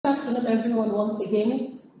afternoon, everyone, once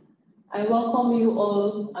again. I welcome you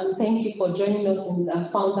all and thank you for joining us in the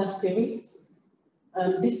Founder Series.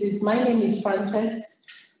 My name is Frances,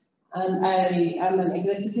 and I am an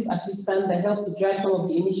executive assistant that helped to drive some of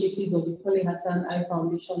the initiatives of the Kole Hassan I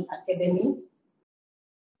Foundation Academy.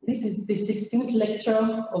 This is the 16th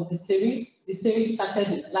lecture of the series. The series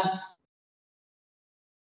started last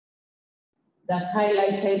that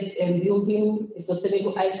highlighted building a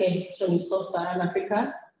sustainable eye care institution in sub-Saharan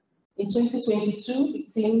Africa. In 2022, the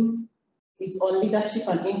theme is on leadership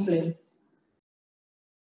and influence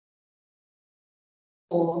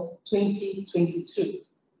for 2022.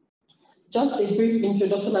 Just a brief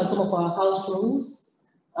introduction on some of our house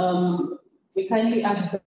rules. We kindly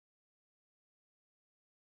ask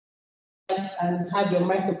and have your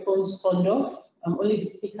microphones turned off. Only the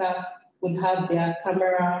speaker would have their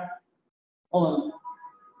camera on.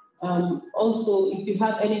 Also, if you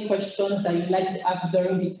have any questions that you'd like to ask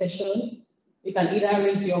during this session, you can either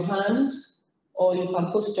raise your hand or you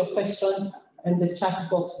can post your questions in the chat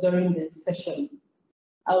box during the session.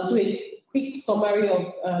 I'll do a quick summary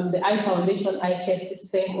of the Eye Foundation Eye Care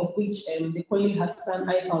System, of which the Kole Hassan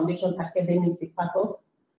Eye Foundation Academy is a part of.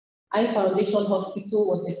 Eye Foundation Hospital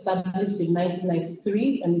was established in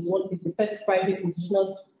 1993 and is the first private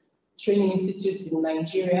institutional training institute in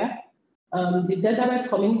Nigeria. The Deseret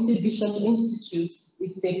Community Vision Institute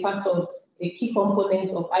is a part of a key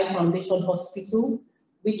component of Eye Foundation Hospital,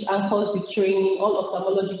 which anchors the training, all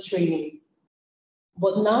ophthalmology training.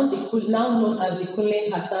 But now known as the Kole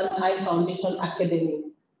Hassan Eye Foundation Academy,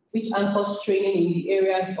 which anchors training in the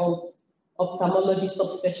areas of ophthalmology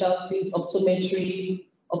subspecialties, optometry,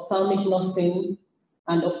 ophthalmic nursing,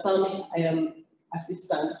 and ophthalmic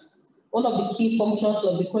assistance. One of the key functions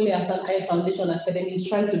of the Kole Hassan Eye Foundation Academy is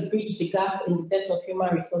trying to bridge the gap in the depth of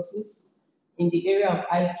human resources in the area of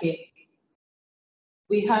eye care.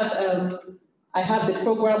 We have, I have the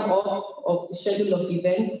program of the schedule of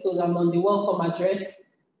events, so I'm on the welcome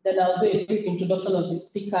address. Then I'll do a brief introduction of the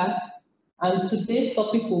speaker. And today's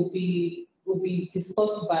topic will be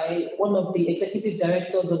discussed by one of the executive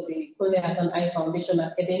directors of the Kole Hassan Eye Foundation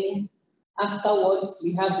Academy. Afterwards,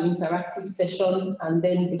 we have the interactive session and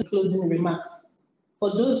then the closing remarks. For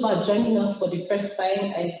those who are joining us for the first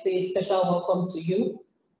time, I say a special welcome to you.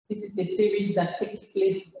 This is a series that takes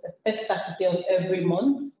place the first Saturday of every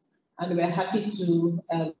month, and we're happy to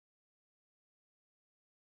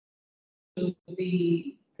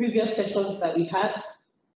the previous sessions that we had.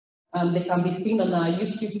 They can be seen on our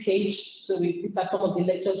YouTube page. So these are some of the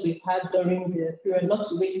lectures we've had during the period, not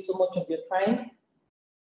to waste so much of your time.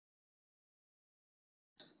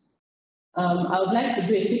 I would like to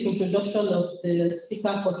do a quick introduction of the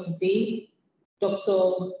speaker for today,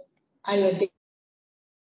 Dr. Ayode,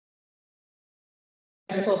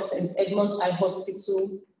 Director of St. Edmund's Eye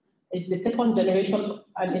Hospital. It's the second generation,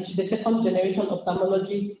 and she's the second generation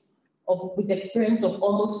ophthalmologist with experience of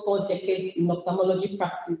almost 4 decades in ophthalmology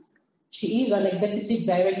practice. She is an executive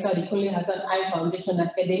director at the Kole Hassan Eye Foundation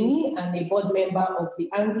Academy and a board member of the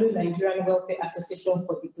Anglo-Nigerian Welfare Association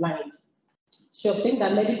for the Blind. She obtained a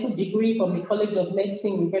medical degree from the College of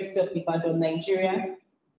Medicine, University of Baton, Nigeria,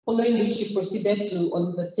 following which she proceeded to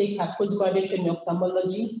undertake her postgraduate training in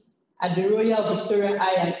ophthalmology at the Royal Victoria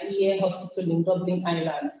Eye and Ear Hospital in Dublin,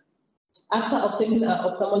 Ireland. After obtaining her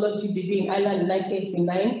ophthalmology degree in Ireland in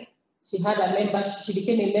 1989, she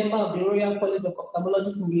became a member of the Royal College of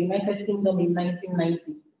Ophthalmologists in the United Kingdom in 1990.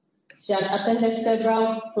 She has attended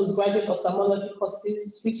several postgraduate ophthalmology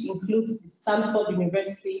courses, which includes the Stanford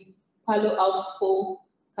University, Palo Alto,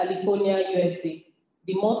 California, USA,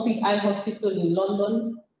 the Moorfield Eye Hospital in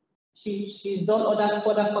London. She's done other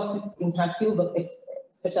courses in her field of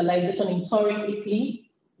specialization in Turin, Italy,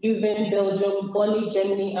 Leuven, Belgium, Bonn,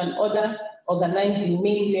 Germany, and other organized in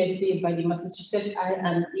Maine, USA by the Massachusetts Eye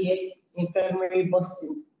and Ear Infirmary,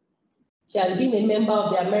 Boston. She has been a member of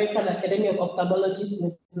the American Academy of Ophthalmology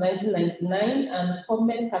since 1999 and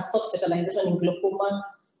commenced her subspecialization in glaucoma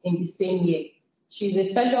in the same year. She is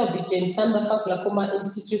a fellow of the James Sandafa Glaucoma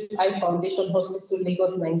Institute Eye Foundation Hospital,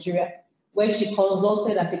 Lagos, Nigeria, where she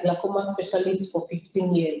consulted as a glaucoma specialist for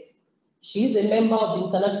 15 years. She is a member of the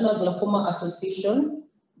International Glaucoma Association,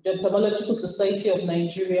 the Ophthalmological Society of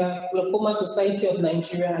Nigeria, Glaucoma Society of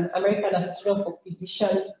Nigeria, and American Association for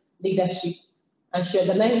Physician Leadership, and she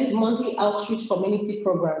organizes monthly outreach community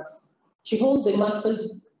programs. She holds a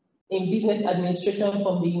master's in business administration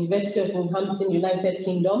from the University of Northampton, United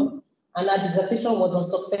Kingdom, and her dissertation was on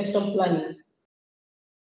succession planning.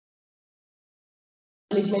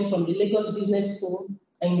 Management from the Lagos Business School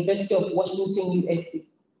and University of Washington, USA.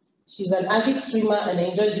 She's an avid swimmer and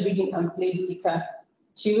enjoys reading and plays guitar.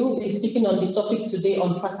 She will be speaking on the topic today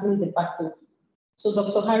on passing the baton. So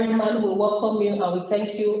Dr. Harriman, we welcome you and we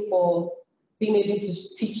thank you for being able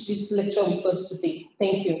to teach this lecture with us today.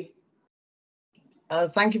 Thank you.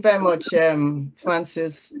 Thank you very much,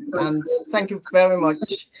 Francis, and thank you very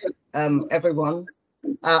much, everyone.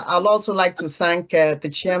 I'd also like to thank the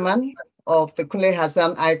chairman of the Kunle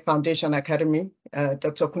Hassan Eye Foundation Academy,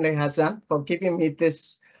 Dr. Kunle Hassan, for giving me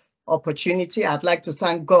this opportunity. I'd like to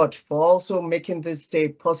thank God for also making this day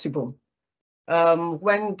possible.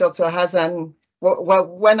 When Dr. Hassan,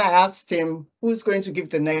 when I asked him who's going to give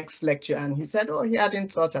the next lecture, and he said, oh, he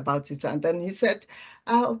hadn't thought about it. And then he said,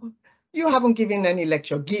 you haven't given any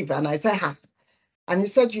lecture, give. And I said, ha. And he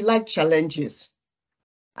said, you like challenges.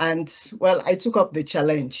 And well, I took up the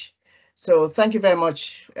challenge. So thank you very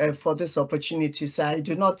much for this opportunity, sir. I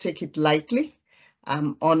do not take it lightly.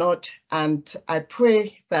 I'm honored, and I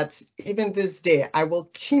pray that even this day, I will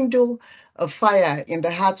kindle a fire in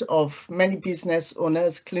the heart of many business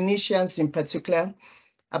owners, clinicians in particular,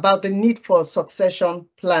 about the need for succession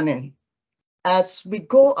planning. As we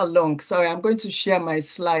go along, sorry, I'm going to share my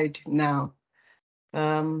slide now.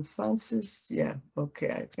 Francis, yeah,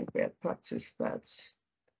 okay, I think we had practiced that.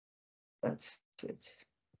 That's it.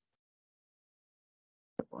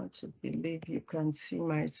 I want to believe you can see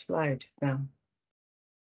my slide now.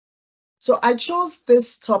 So I chose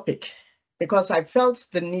this topic because I felt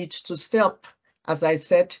the need to stay up, as I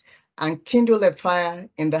said, and kindle a fire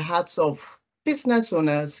in the hearts of business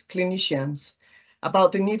owners, clinicians,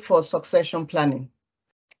 about the need for succession planning.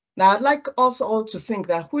 Now, I'd like us all to think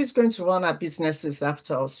that who is going to run our businesses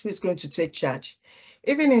after us? Who is going to take charge?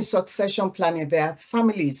 Even in succession planning, there are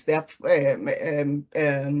families, there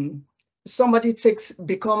are, somebody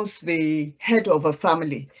becomes the head of a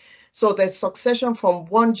family. So there's succession from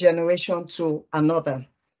one generation to another.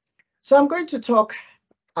 So I'm going to talk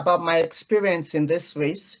about my experience in this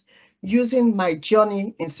race, using my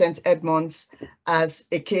journey in St. Edmunds as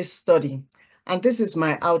a case study. And this is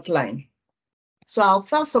my outline. So I'll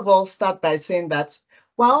first of all start by saying that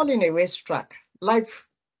we're all in a racetrack. Life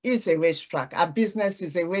is a racetrack. Our business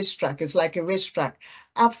is a racetrack. It's like a racetrack.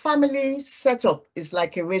 Our family setup is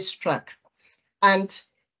like a racetrack. And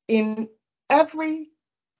in every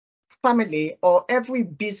family or every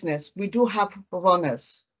business, we do have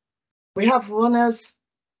runners. We have runners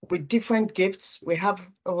with different gifts. We have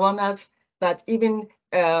runners that even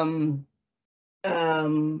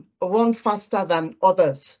run faster than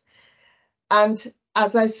others. And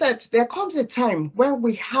as I said, there comes a time when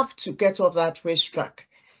we have to get off that racetrack.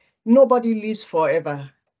 Nobody lives forever.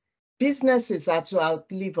 Businesses are to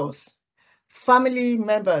outlive us. Family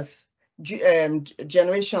members,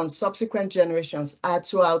 generations, subsequent generations are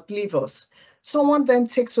to outlive us. Someone then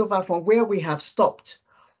takes over from where we have stopped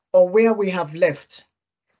or where we have left.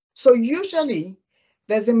 So usually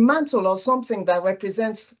there's a mantle or something that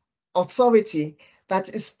represents authority that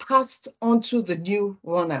is passed on to the new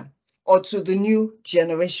runner or to the new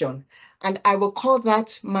generation. And I will call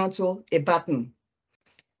that mantle a baton.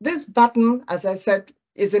 This baton, as I said,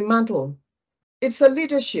 is a mantle. It's a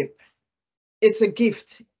leadership. It's a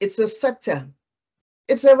gift. It's a scepter.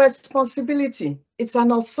 It's a responsibility. It's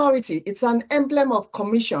an authority. It's an emblem of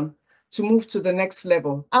commission to move to the next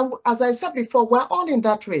level. And as I said before, we're all in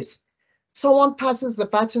that race. Someone passes the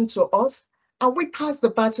baton to us, and we pass the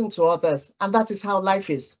baton to others. And that is how life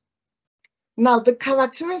is. Now, the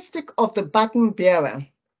characteristic of the baton bearer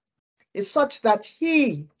is such that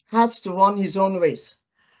he has to run his own race.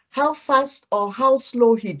 How fast or how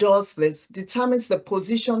slow he does this determines the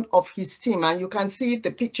position of his team. And you can see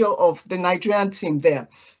the picture of the Nigerian team there,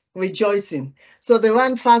 rejoicing. So they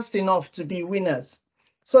ran fast enough to be winners.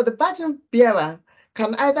 So the baton bearer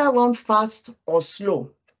can either run fast or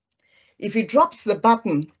slow. If he drops the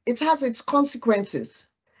baton, it has its consequences.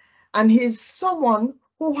 And he's someone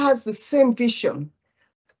who has the same vision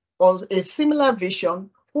or a similar vision,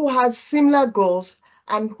 who has similar goals,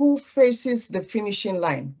 and who faces the finishing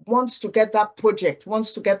line, wants to get that project,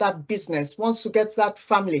 wants to get that business, wants to get that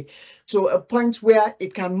family to a point where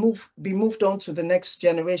it can be moved on to the next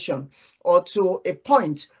generation, or to a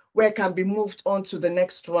point where it can be moved on to the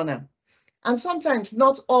next runner. And sometimes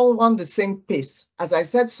not all run the same pace. As I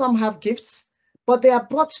said, some have gifts, but they are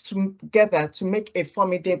brought together to make a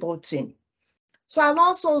formidable team. So I'll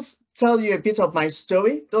also tell you a bit of my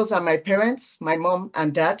story. Those are my parents, my mom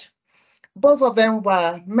and dad. Both of them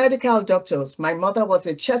were medical doctors. My mother was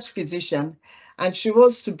a chest physician, and she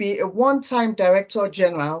rose to be a one-time Director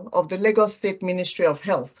General of the Lagos State Ministry of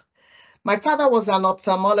Health. My father was an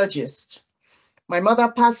ophthalmologist. My mother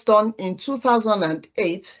passed on in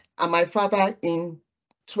 2008, and my father in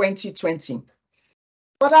 2020.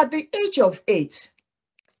 But at the age of 8,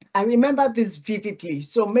 I remember this vividly.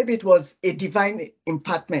 So maybe it was a divine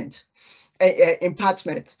impartment. I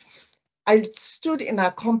stood in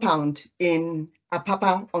a compound in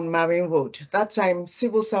Apapa on Marine Road. That time,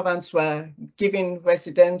 civil servants were given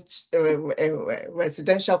residential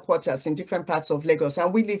quarters in different parts of Lagos,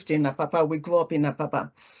 and we lived in Apapa. We grew up in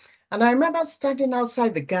Apapa. And I remember standing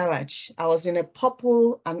outside the garage. I was in a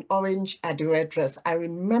purple and orange Adire dress. I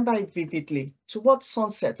remember it vividly. Towards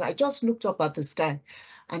sunset, I just looked up at the sky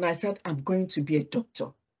and I said, I'm going to be a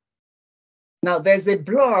doctor. Now, there's a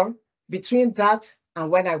blur between that and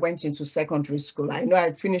when I went into secondary school. I know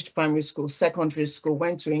I finished primary school, secondary school,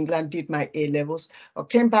 went to England, did my A-levels, or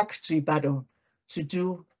came back to Ibadan to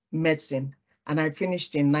do medicine. And I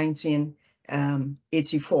finished in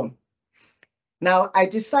 1984. Now, I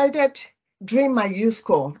decided during my youth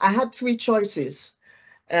corps, I had three choices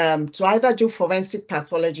to either do forensic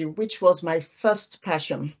pathology, which was my first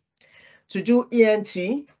passion, to do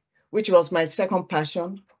ENT, which was my second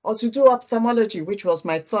passion, or to do ophthalmology, which was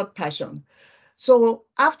my third passion. So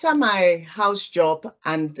after my house job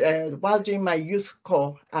and while doing my youth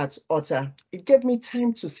corps at Otta, it gave me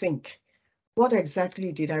time to think, what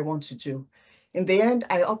exactly did I want to do? In the end,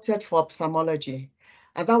 I opted for ophthalmology.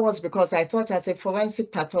 And that was because I thought as a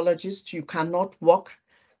forensic pathologist, you cannot work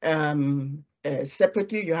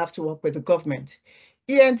separately, you have to work with the government.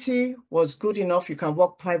 ENT was good enough, you can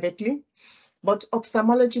work privately. But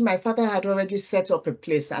ophthalmology, my father had already set up a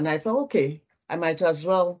place, and I thought, okay, I might as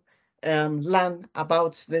well learn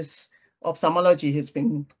about this ophthalmology he's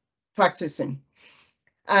been practicing.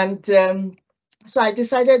 And so I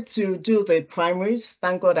decided to do the primaries.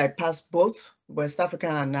 Thank God I passed both, West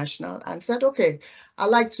African and National, and said, okay, I'd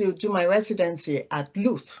like to do my residency at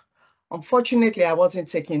Louth. Unfortunately, I wasn't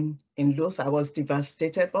taken in Louth. I was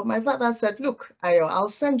devastated. But my father said, look, I'll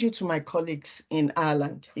send you to my colleagues in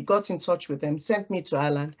Ireland. He got in touch with them, sent me to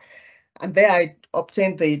Ireland. And there I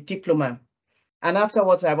obtained the diploma. And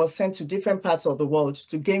afterwards, I was sent to different parts of the world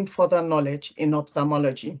to gain further knowledge in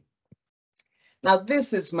ophthalmology. Now,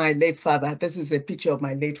 this is my late father. This is a picture of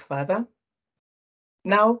my late father.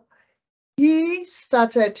 Now, he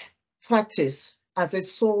started practice as a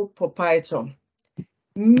sole proprietor.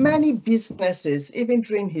 Many businesses, even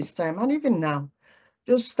during his time and even now,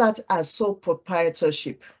 do start as sole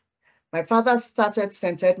proprietorship. My father started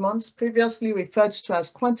St. Edmunds, previously referred to as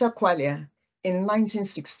Quanta Qualia, in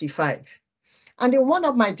 1965. And in one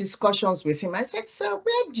of my discussions with him, I said, sir,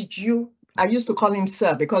 where did you, I used to call him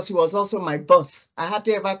sir because he was also my boss. I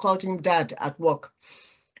hardly ever called him dad at work.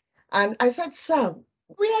 And I said, sir,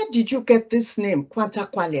 where did you get this name, Quanta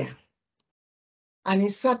Qualia? And he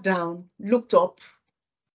sat down, looked up,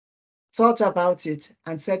 thought about it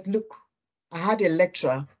and said, look, I had a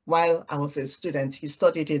lecturer while I was a student. He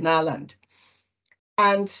studied in Ireland.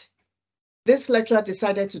 And this lecturer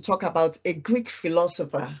decided to talk about a Greek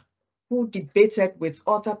philosopher who debated with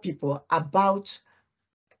other people about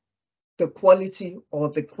the quality or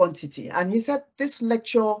the quantity. And he said this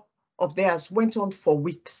lecture of theirs went on for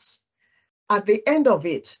weeks. At the end of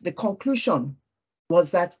it, the conclusion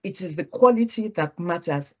was that it is the quality that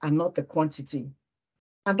matters and not the quantity.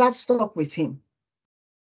 And that stuck with him.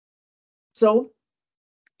 So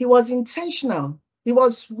he was intentional. He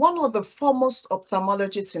was one of the foremost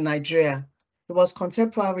ophthalmologists in Nigeria. He was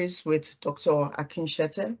contemporaries with Dr.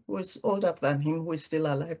 Akinshete, who is older than him, who is still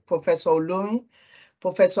alive, Professor Olomi,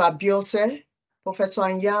 Professor Abiose, Professor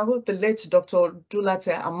Anyango, the late Dr.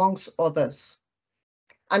 Dulate, amongst others.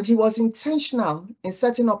 And he was intentional in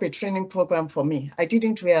setting up a training program for me. I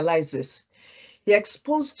didn't realize this. He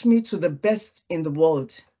exposed me to the best in the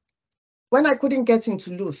world. When I couldn't get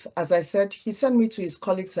into Louth, as I said, he sent me to his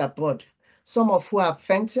colleagues abroad, some of who are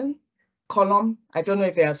Fenton, Column, I don't know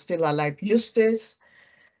if they are still alive, Eustace,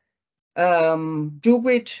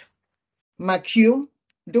 Dugwit, McHugh.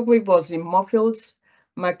 Dugwit was in Moorfields,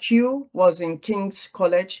 McHugh was in King's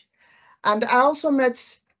College. And I also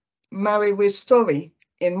met Mary Story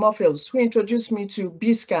in Moorfields, who introduced me to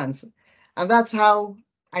B-scans. And that's how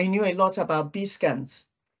I knew a lot about B-scans.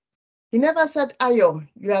 He never said, Ayo,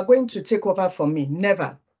 you are going to take over from me,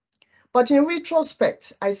 never. But in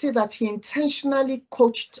retrospect, I see that he intentionally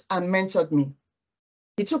coached and mentored me.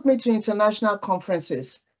 He took me to international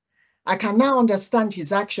conferences. I can now understand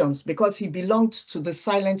his actions because he belonged to the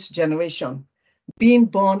silent generation, being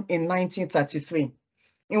born in 1933.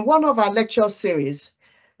 In one of our lecture series,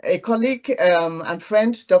 a colleague and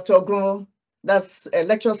friend, Dr. Ogunro, that's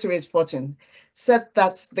lecture series 14, said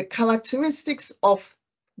that the characteristics of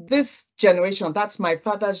this generation, that's my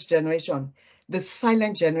father's generation, the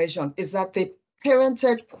silent generation, is that they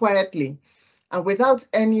parented quietly and without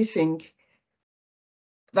anything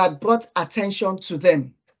that brought attention to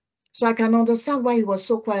them. So I can understand why he was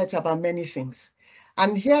so quiet about many things.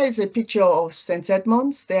 And here is a picture of St.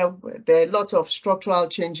 Edmunds. There are lots of structural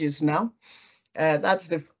changes now. That's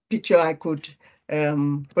the picture I could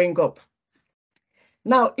bring up.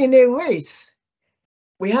 Now, in a race,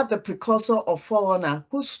 we have the precursor of forerunner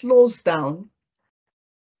who slows down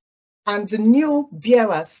and the new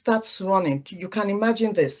bearer starts running. You can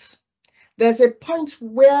imagine this. There's a point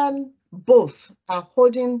where both are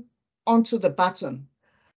holding onto the baton.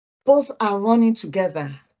 Both are running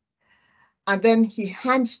together. And then he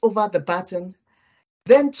hands over the baton,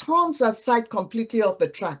 then turns aside completely off the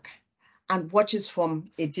track and watches from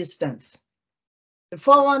a distance. The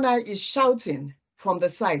forerunner is shouting from the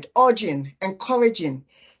side, urging, encouraging,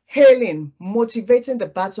 hailing, motivating the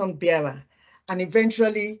baton bearer, and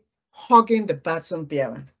eventually hugging the baton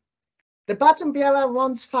bearer. The baton bearer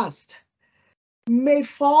runs fast, may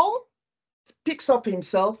fall, picks up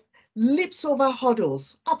himself, leaps over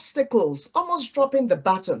hurdles, obstacles, almost dropping the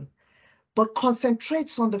baton, but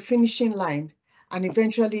concentrates on the finishing line and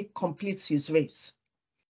eventually completes his race.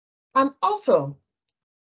 An author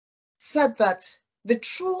said that the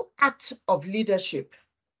true act of leadership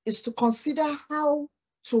is to consider how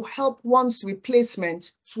to help one's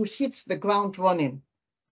replacement to hit the ground running.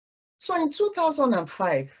 So in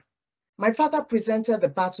 2005, my father presented the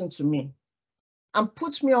baton to me and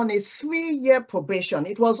put me on a 3-year probation.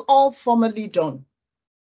 It was all formally done.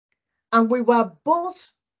 And we were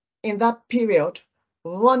both in that period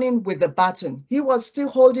running with the baton. He was still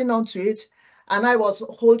holding on to it and I was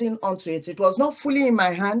holding on to it. It was not fully in my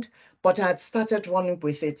hand, but I had started running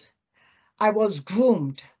with it. I was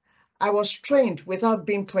groomed. I was trained without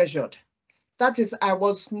being pressured. That is, I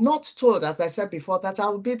was not told, as I said before, that I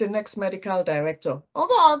would be the next medical director,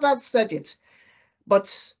 although others said it.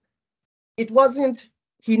 But it wasn't,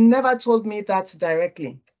 he never told me that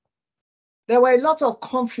directly. There were a lot of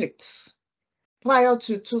conflicts prior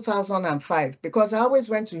to 2005, because I always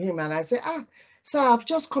went to him and I said, sir, I've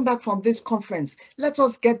just come back from this conference. Let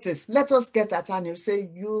us get this, let us get that. And he'll say,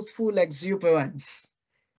 youthful exuberance.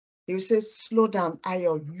 He would say, slow down,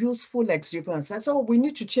 Ayo, youthful exuberance. I said, we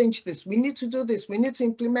need to change this. We need to do this. We need to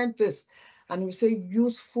implement this. And he would say,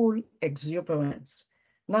 youthful exuberance.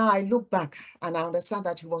 Now I look back and I understand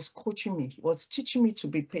that he was coaching me. He was teaching me to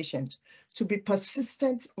be patient, to be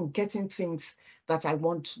persistent in getting things that I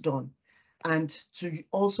want done, and to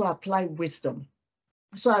also apply wisdom.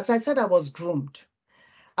 So as I said, I was groomed.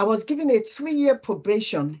 I was given a 3-year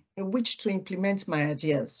probation in which to implement my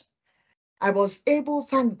ideas. I was able,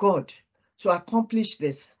 thank God, to accomplish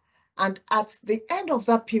this. And at the end of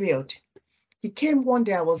that period, he came one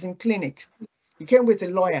day, I was in clinic. He came with a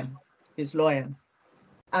lawyer, his lawyer,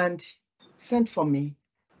 and sent for me.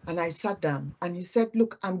 And I sat down and he said,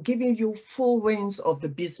 look, I'm giving you full reins of the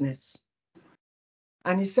business.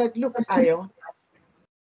 And he said, look, Ayo,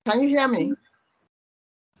 can you hear me?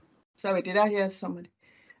 Sorry, did I hear somebody?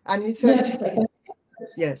 And he said,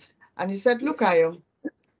 yes. And he said, look, Ayo,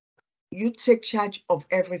 you take charge of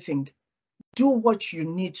everything. Do what you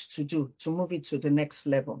need to do to move it to the next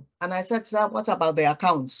level. And I said, sir, what about the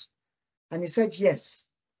accounts? And he said, yes,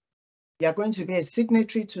 you're going to be a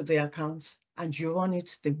signatory to the accounts and you run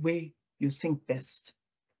it the way you think best.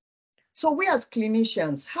 So we as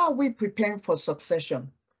clinicians, how are we preparing for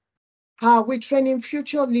succession? How are we training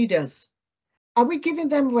future leaders? Are we giving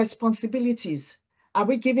them responsibilities? Are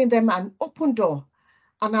we giving them an open door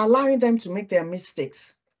and allowing them to make their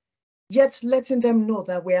mistakes, yet letting them know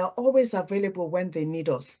that we are always available when they need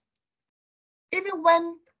us? Even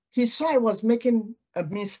when he saw I was making a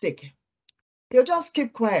mistake, he'll just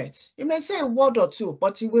keep quiet. He may say a word or two,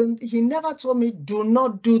 but he never told me, do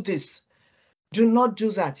not do this, do not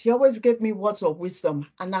do that. He always gave me words of wisdom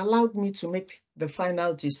and allowed me to make the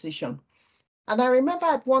final decision. And I remember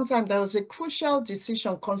at one time there was a crucial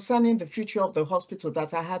decision concerning the future of the hospital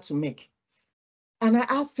that I had to make. And I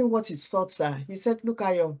asked him what his thoughts are. He said, look,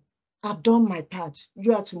 Ayo, I've done my part.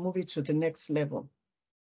 You have to move it to the next level.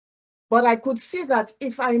 But I could see that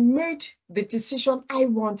if I made the decision I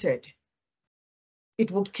wanted,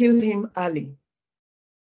 it would kill him early.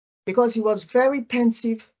 Because he was very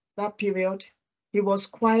pensive that period. He was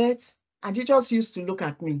quiet and he just used to look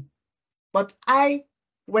at me. But I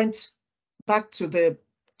went back to the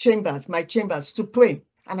chambers, my chambers, to pray.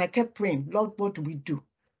 And I kept praying, Lord, what do we do?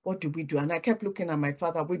 What do we do? And I kept looking at my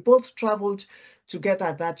father. We both traveled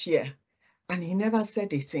together that year. And he never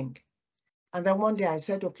said a thing. And then one day I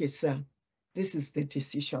said, okay, sir, this is the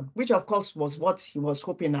decision, which of course was what he was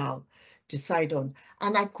hoping I'll decide on.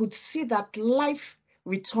 And I could see that life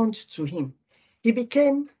returned to him. He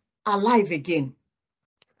became alive again.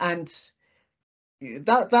 And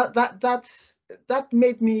that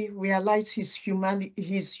made me realize his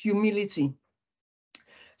humility.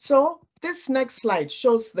 So this next slide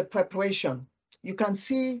shows the preparation. You can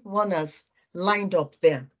see runners lined up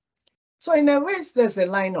there. So in a race, there's a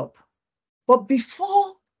lineup. But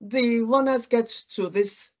before the runners get to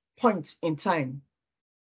this point in time,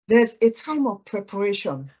 there's a time of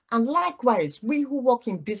preparation. And likewise, we who work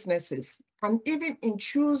in businesses, and even in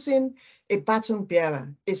choosing a baton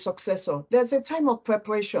bearer, a successor, there's a time of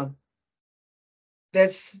preparation.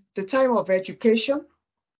 There's the time of education.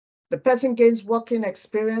 The person gains working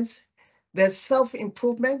experience. There's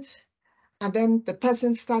self-improvement. And then the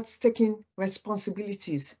person starts taking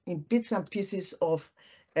responsibilities in bits and pieces of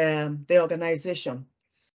the organization.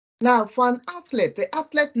 Now, for an athlete, the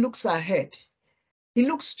athlete looks ahead. He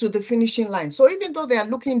looks to the finishing line. So even though they are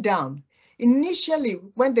looking down, initially,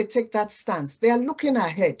 when they take that stance, they are looking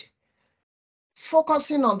ahead,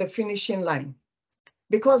 focusing on the finishing line,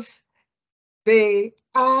 because they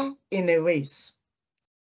are in a race.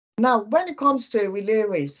 Now, when it comes to a relay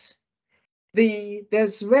race,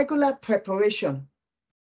 there's regular preparation,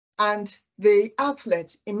 and the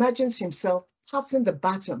athlete imagines himself passing the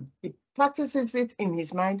baton. He practices it in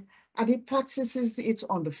his mind, and he practices it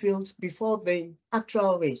on the field before the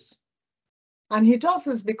actual race. And he does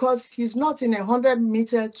this because he's not in a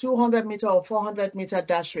 100-meter, 200-meter, or 400-meter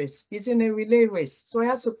dash race. He's in a relay race. So he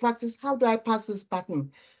has to practice, how do I pass this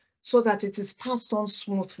baton so that it is passed on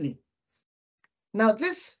smoothly? Now,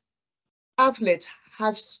 this athlete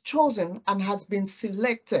has chosen and has been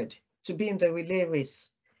selected to be in the relay race.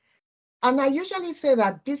 And I usually say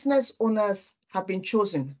that business owners have been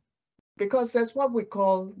chosen because there's what we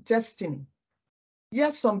call destiny.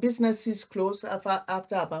 Yes, some businesses close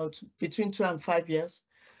after about between 2 and 5 years,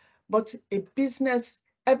 but a business,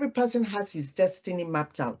 every person has his destiny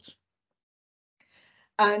mapped out.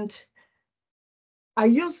 And I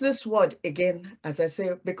use this word again, as I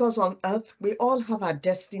say, because on earth, we all have our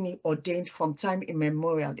destiny ordained from time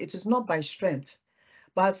immemorial. It is not by strength,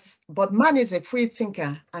 but man is a free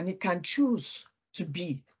thinker and he can choose to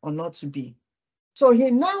be or not to be. So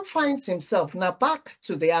he now finds himself, now back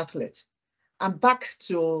to the athlete and back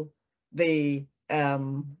to the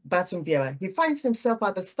baton bearer. He finds himself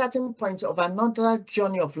at the starting point of another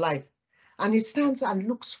journey of life, and he stands and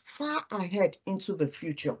looks far ahead into the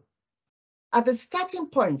future. At the starting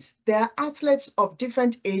point, there are athletes of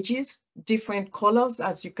different ages, different colors,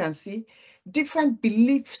 as you can see, different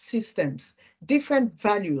belief systems, different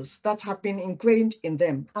values that have been ingrained in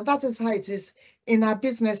them. And that is how it is in our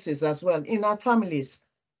businesses as well, in our families,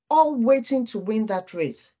 all waiting to win that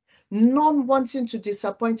race. None wanting to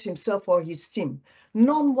disappoint himself or his team,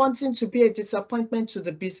 none wanting to be a disappointment to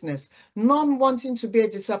the business, none wanting to be a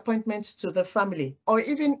disappointment to the family, or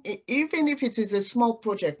even if it is a small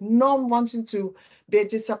project, none wanting to be a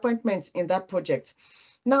disappointment in that project.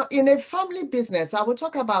 Now, in a family business, I will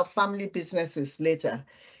talk about family businesses later.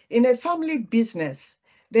 In a family business,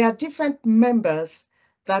 there are different members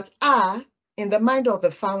that are, in the mind of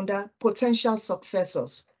the founder, potential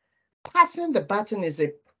successors. Passing the baton is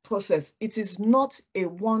a process. It is not a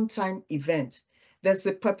one-time event. There's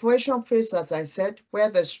the preparation phase, as I said, where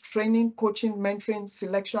there's training, coaching, mentoring,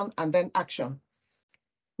 selection, and then action.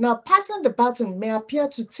 Now, passing the baton may appear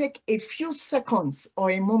to take a few seconds or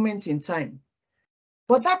a moment in time,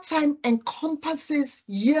 but that time encompasses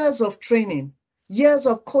years of training, years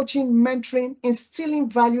of coaching, mentoring, instilling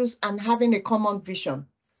values, and having a common vision.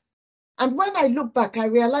 And when I look back, I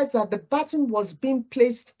realized that the baton was being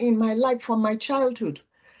placed in my life from my childhood.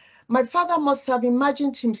 My father must have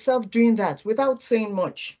imagined himself doing that without saying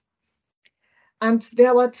much. And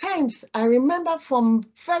there were times I remember from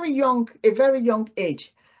a very young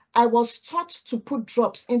age, I was taught to put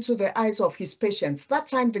drops into the eyes of his patients. That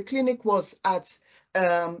time the clinic was at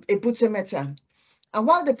a Butemeta. And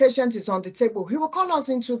while the patient is on the table, he will call us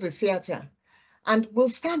into the theater and we'll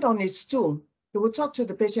stand on a stool. He will talk to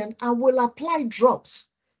the patient and will apply drops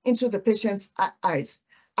into the patient's eyes.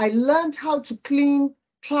 I learned how to clean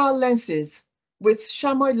trial lenses with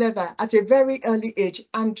chamois leather at a very early age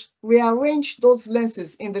and rearrange those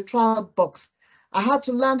lenses in the trial box. I had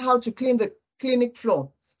to learn how to clean the clinic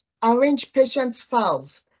floor, arrange patients'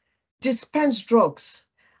 files, dispense drugs.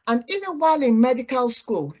 And even while in medical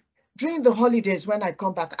school, during the holidays when I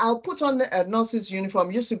come back, I'll put on a nurse's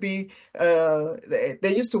uniform. Used to be, they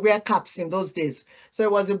used to wear caps in those days. So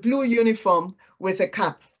it was a blue uniform with a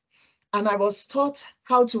cap. And I was taught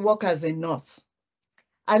how to work as a nurse.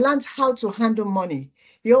 I learned how to handle money.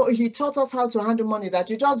 He taught us how to handle money, that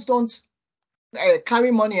you just don't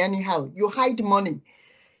carry money anyhow. You hide money.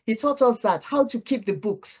 He taught us that, how to keep the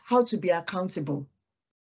books, how to be accountable.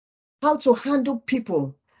 how to handle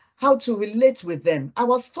people, how to relate with them. I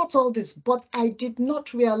was taught all this, but I did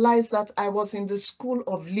not realize that I was in the school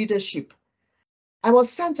of leadership. I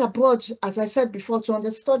was sent abroad, as I said before, to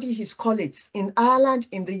understudy his colleagues in Ireland,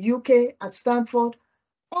 in the UK, at Stanford.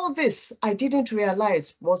 All this I didn't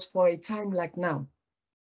realize was for a time like now.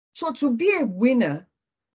 So to be a winner,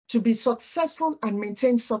 to be successful and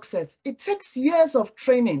maintain success, it takes years of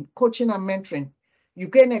training, coaching, and mentoring. You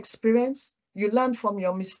gain experience, you learn from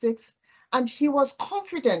your mistakes. And he was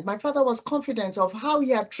confident, my father was confident of how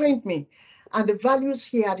he had trained me and the values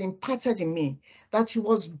he had imparted in me, that he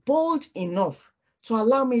was bold enough to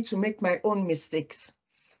allow me to make my own mistakes.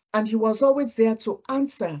 And he was always there to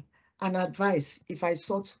answer and advise if I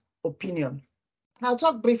sought opinion. I'll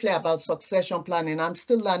talk briefly about succession planning. I'm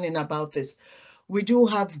still learning about this. We do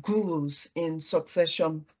have gurus in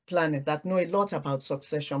succession planning that know a lot about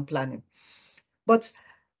succession planning. But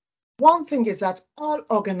one thing is that all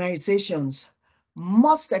organizations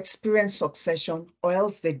must experience succession or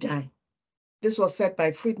else they die. This was said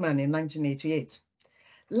by Friedman in 1988.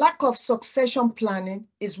 Lack of succession planning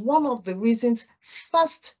is one of the reasons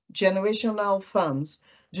first generational firms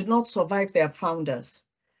do not survive their founders.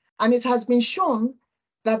 And it has been shown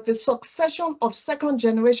that the succession of second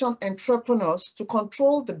generation entrepreneurs to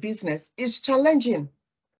control the business is challenging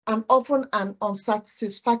and often an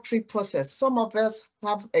unsatisfactory process. Some of us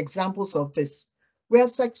have examples of this, where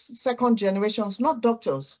second generations, not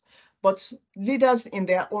doctors, but leaders in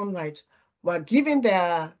their own right, were given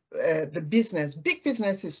the business, big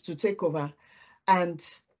businesses to take over. And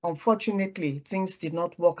unfortunately, things did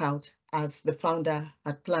not work out as the founder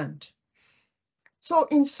had planned. So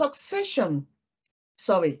in succession,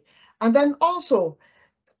 and then also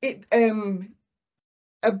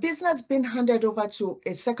a business being handed over to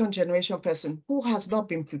a second generation person who has not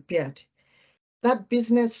been prepared, that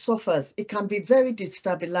business suffers. It can be very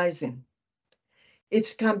destabilizing.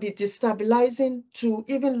 It can be destabilizing to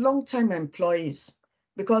even long-time employees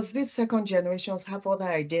because these second generations have other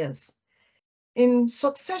ideas. In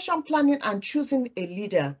succession planning and choosing a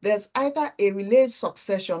leader, there's either a relay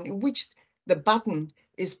succession in which the baton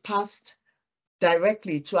is passed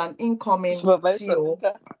directly to an incoming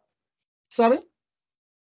CEO. Sorry?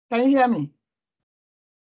 Can you hear me?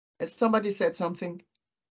 Has somebody said something?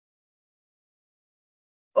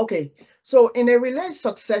 Okay, so in a relay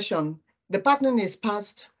succession, the baton is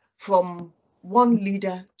passed from one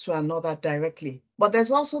leader to another directly. But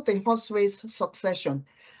there's also the horse race succession.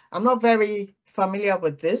 I'm not very familiar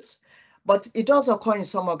with this, but it does occur in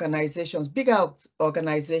some organizations, bigger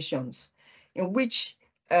organizations, in which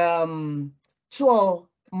two or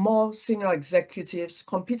more senior executives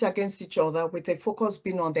compete against each other with a focus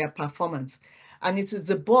being on their performance. And it is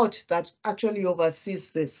the board that actually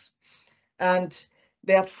oversees this. And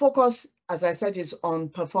their focus, as I said, is on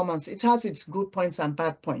performance. It has its good points and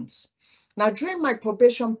bad points. Now, during my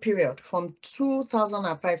probation period from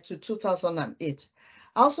 2005 to 2008,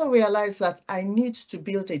 I also realized that I need to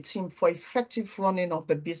build a team for effective running of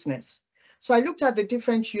the business. So I looked at the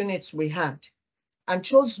different units we had and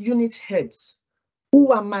chose unit heads who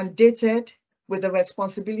were mandated with the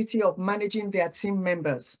responsibility of managing their team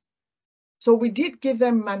members. So we did give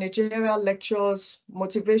them managerial lectures,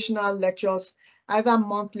 motivational lectures, either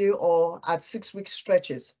monthly or at 6-week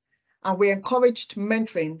stretches. And we encouraged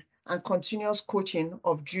mentoring and continuous coaching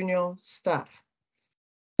of junior staff.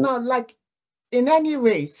 Now, like in any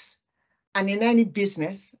race and in any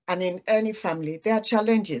business and in any family, there are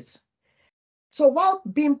challenges. So while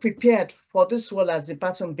being prepared for this role as the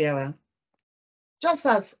baton bearer, just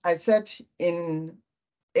as I said in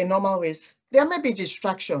a normal race, there may be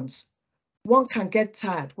distractions. One can get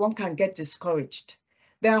tired, one can get discouraged.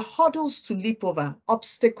 There are hurdles to leap over,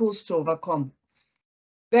 obstacles to overcome.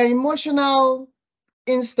 There are emotional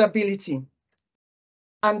instability.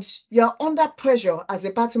 And you're under pressure as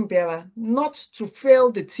a baton bearer not to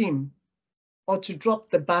fail the team or to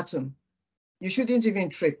drop the baton. You shouldn't even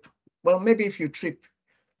trip. Well, maybe if you trip,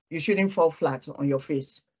 you shouldn't fall flat on your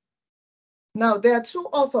face. Now, there are two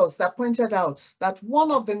authors that pointed out that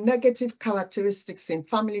one of the negative characteristics in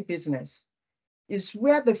family business is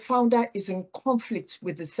where the founder is in conflict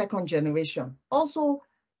with the second generation. Also,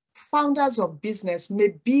 founders of business may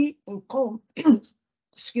be in conflict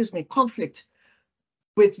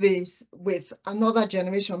with another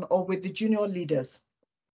generation or with the junior leaders,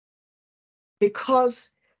 because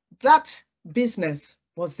that business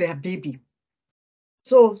was their baby.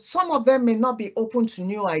 So some of them may not be open to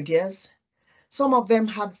new ideas. Some of them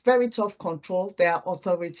have very tough control. They are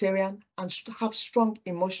authoritarian and have strong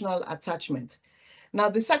emotional attachment. Now,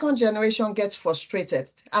 the second generation gets frustrated,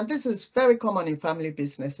 and this is very common in family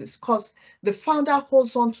businesses because the founder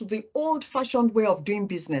holds on to the old-fashioned way of doing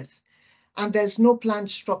business, and there's no planned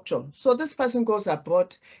structure. So this person goes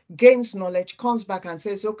abroad, gains knowledge, comes back and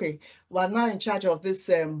says, okay, we're now in charge of this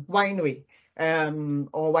winery,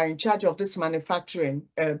 or we're in charge of this manufacturing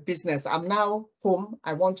business. I'm now home.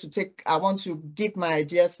 I want to give my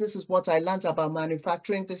ideas. This is what I learned about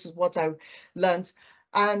manufacturing. This is what I learned.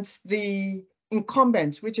 And the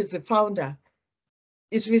incumbent, which is the founder,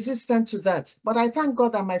 is resistant to that. But I thank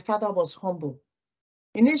God that my father was humble.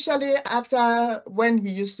 Initially, after when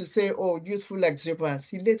he used to say, oh, youthful exuberance,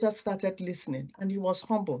 he later started listening and he was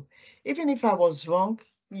humble. Even if I was wrong,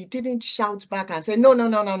 he didn't shout back and say, no,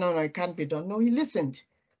 it can't be done. No, he listened.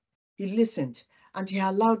 He listened and he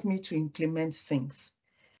allowed me to implement things.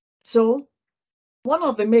 So one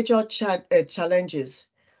of the major challenges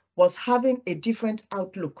was having a different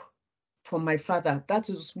outlook from my father. That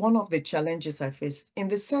is one of the challenges I faced, in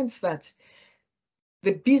the sense that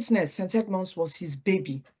the business, St. Edmunds, was his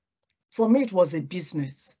baby. For me, it was a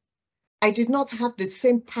business. I did not have the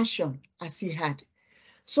same passion as he had.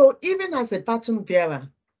 So even as a baton bearer,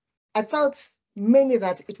 I felt mainly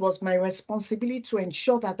that it was my responsibility to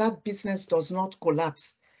ensure that that business does not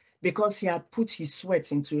collapse because he had put his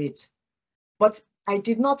sweat into it. But I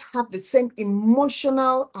did not have the same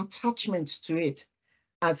emotional attachment to it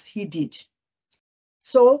as he did.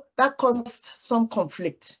 So that caused some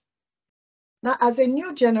conflict. Now, as a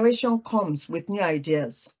new generation comes with new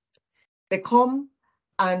ideas, they come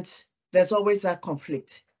and there's always that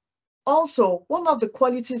conflict. Also, one of the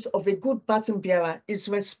qualities of a good baton bearer is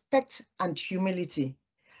respect and humility.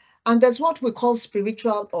 And there's what we call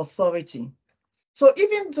spiritual authority. So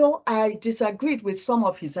even though I disagreed with some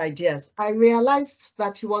of his ideas, I realized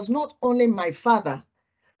that he was not only my father,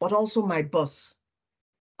 but also my boss.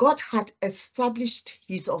 God had established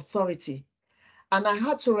his authority, and I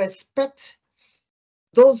had to respect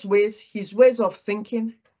those ways, his ways of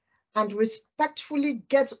thinking, and respectfully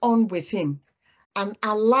get on with him and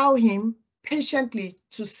allow him patiently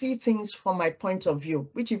to see things from my point of view,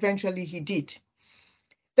 which eventually he did.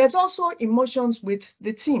 There's also emotions with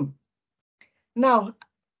the team. Now,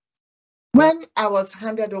 when I was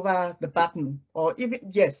handed over the baton, or even,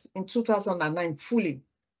 yes, in 2009, fully,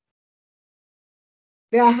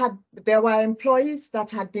 there were employees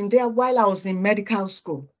that had been there while I was in medical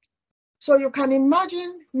school. So you can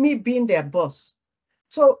imagine me being their boss.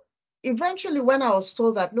 So eventually when I was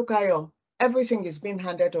told that, look, Ayo, everything is being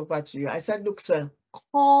handed over to you, I said, look, sir,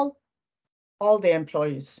 call all the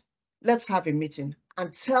employees. Let's have a meeting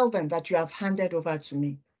and tell them that you have handed over to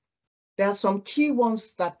me. There are some key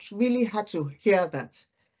ones that really had to hear that.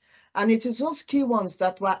 And it is those key ones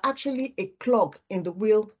that were actually a clog in the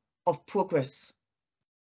wheel of progress.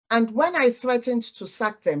 And when I threatened to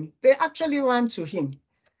sack them, they actually ran to him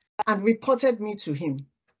and reported me to him.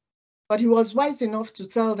 But he was wise enough to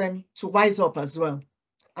tell them to wise up as well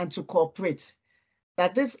and to cooperate.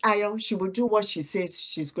 That this Ayo, she will do what she says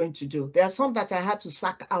she's going to do. There are some that I had to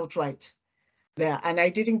sack outright there, and I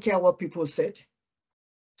didn't care what people said.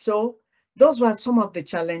 So those were some of the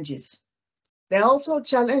challenges. There are also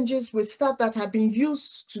challenges with staff that have been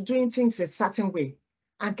used to doing things a certain way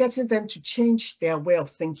and getting them to change their way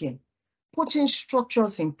of thinking, putting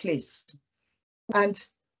structures in place. And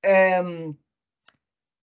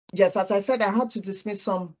yes, as I said, I had to dismiss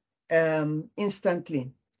some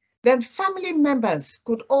instantly. Then family members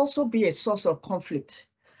could also be a source of conflict.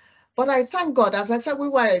 But I thank God, as I said, we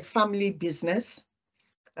were a family business.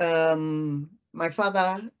 My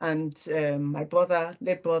father and my brother,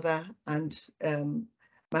 late brother, and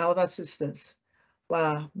my other sisters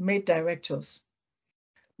were made directors.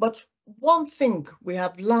 But one thing we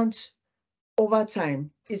have learned over time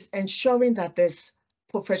is ensuring that there's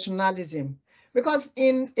professionalism. Because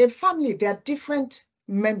in a family, there are different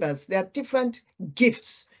members, there are different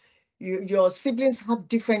gifts. Your siblings have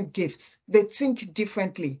different gifts. They think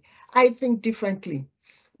differently. I think differently.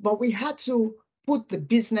 But we had to put the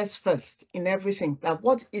business first in everything, that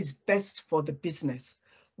what is best for the business,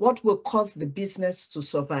 what will cause the business to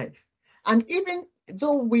survive. And even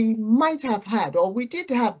though we might have had, or we did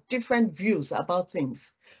have different views about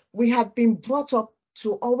things, we had been brought up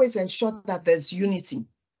to always ensure that there's unity.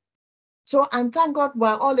 So, and thank God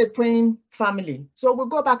we're all a praying family. So we'll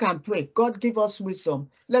go back and pray. God, give us wisdom.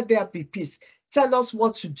 Let there be peace. Tell us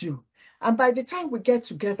what to do. And by the time we get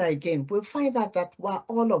together again, we'll find out that we're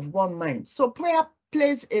all of one mind. So prayer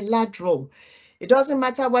plays a large role. It doesn't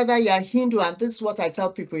matter whether you're Hindu, and this is what I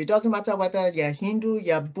tell people. It doesn't matter whether you're Hindu,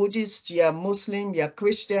 you're Buddhist, you're Muslim, you're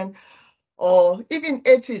Christian, or even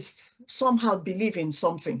atheists somehow believe in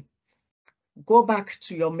something. go back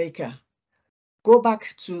to your maker, go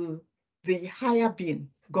back to the higher being,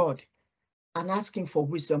 God, and ask him for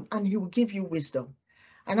wisdom, and he will give you wisdom.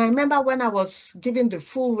 And I remember when I was given the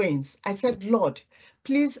full reins, I said, Lord,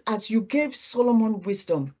 please, as you gave Solomon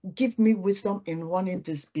wisdom, give me wisdom in running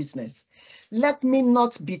this business. Let me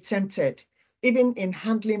not be tempted, even in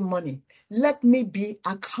handling money. Let me be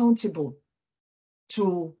accountable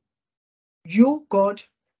to you, God,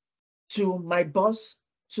 to my boss,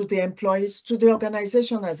 to the employees, to the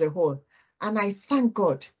organization as a whole. And I thank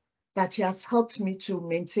God that he has helped me to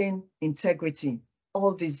maintain integrity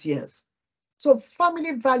all these years. So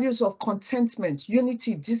family values of contentment,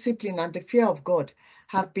 unity, discipline, and the fear of God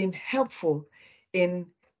have been helpful in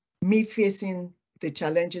me facing the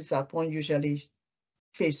challenges that one usually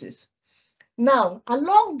faces. Now,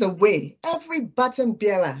 along the way, every baton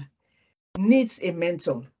bearer needs a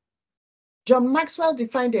mentor. John Maxwell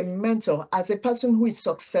defined a mentor as a person who is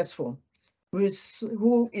successful,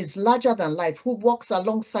 who is larger than life, who walks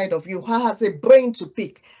alongside of you, who has a brain to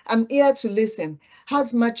pick, an ear to listen,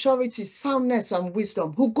 has maturity, soundness, and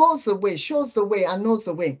wisdom, who goes the way, shows the way, and knows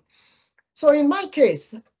the way. So in my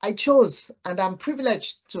case, I chose, and I'm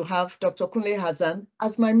privileged to have Dr. Kunle Hassan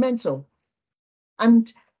as my mentor.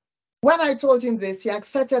 And when I told him this, he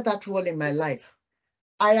accepted that role in my life.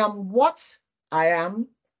 I am what I am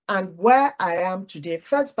and where I am today,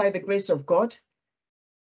 first by the grace of God,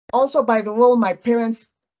 also by the role my parents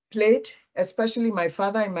played, especially my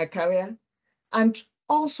father in my career, and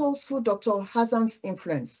also through Dr. Hassan's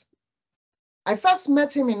influence. I first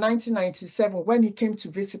met him in 1997 when he came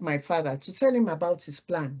to visit my father to tell him about his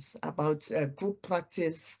plans, about group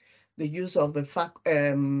practice, the use of the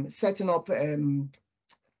setting up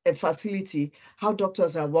a facility, how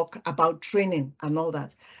doctors are work, about training and all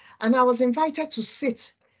that. And I was invited to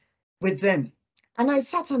sit with them. And I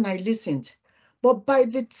sat and I listened. But by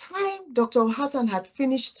the time Dr. Hassan had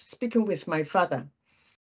finished speaking with my father,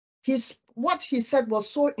 what he said was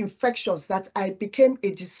so infectious that I became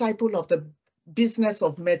a disciple of the business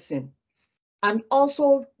of medicine and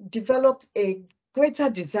also developed a greater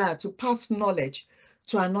desire to pass knowledge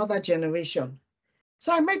to another generation.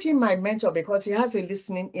 So I made him my mentor because he has a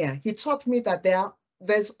listening ear. He taught me that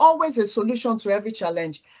there's always a solution to every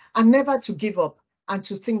challenge and never to give up and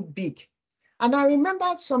to think big. And I remember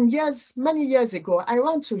many years ago, I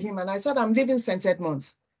went to him and I said, I'm leaving St.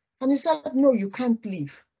 Edmunds. And he said, no, you can't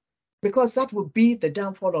leave because that would be the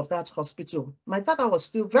downfall of that hospital. My father was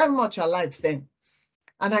still very much alive then.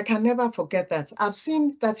 And I can never forget that. I've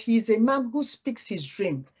seen that he's a man who speaks his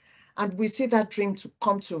dream. And we see that dream to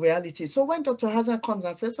come to reality. So when Dr. Hassan comes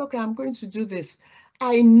and says, okay, I'm going to do this,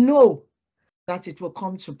 I know that it will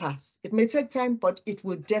come to pass. It may take time, but it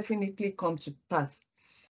will definitely come to pass.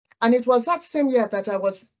 And it was that same year that I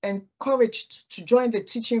was encouraged to join the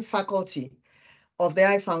teaching faculty of the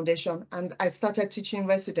Eye Foundation, and I started teaching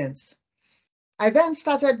residents. I then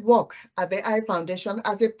started work at the Eye Foundation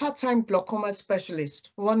as a part-time glaucoma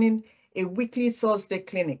specialist, running a weekly Thursday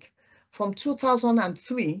clinic from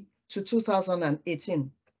 2003 to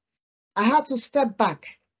 2018. I had to step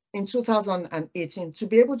back in 2018 to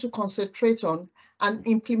be able to concentrate on and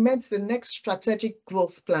implement the next strategic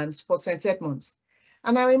growth plans for St. Edmunds.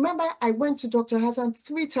 And I remember I went to Dr. Hassan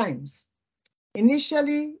 3 times,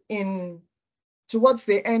 initially towards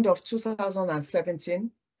the end of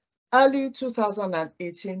 2017, early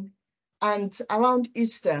 2018, and around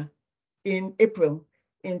Easter in April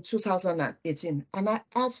in 2018. And I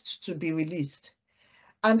asked to be released.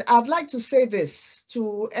 And I'd like to say this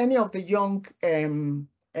to any of the young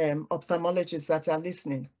ophthalmologists that are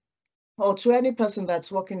listening, or to any person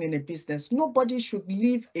that's working in a business. Nobody should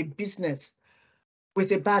leave a business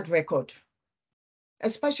with a bad record,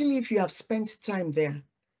 especially if you have spent time there.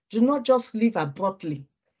 Do not just leave abruptly.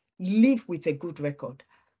 Leave with a good record.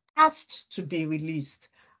 Asked to be released.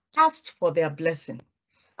 Asked for their blessing.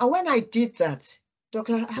 And when I did that,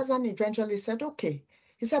 Dr. Hassan eventually said, okay.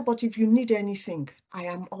 He said, but if you need anything, I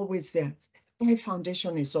am always there. My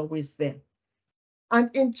foundation is always there. And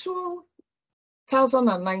in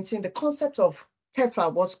 2019, the concept of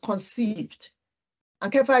KEFA was conceived.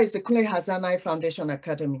 And KEFA is the Kunle Hassan Eye Foundation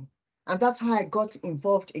Academy. And that's how I got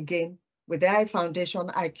involved again with the Eye Foundation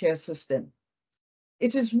Eye Care System.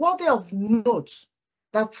 It is worthy of note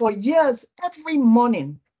that for years, every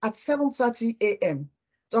morning at 7:30 a.m.,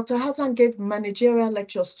 Dr. Hassan gave managerial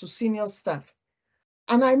lectures to senior staff.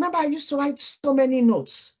 And I remember I used to write so many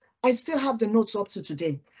notes. I still have the notes up to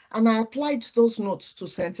today. And I applied those notes to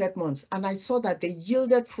St. Edmunds, and I saw that they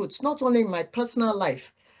yielded fruits, not only in my personal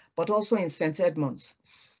life, but also in St. Edmunds.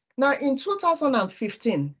 Now, in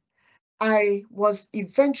 2015, I was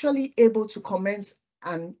eventually able to commence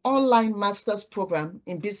an online master's program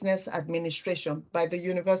in business administration by the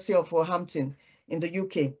University of Roehampton in the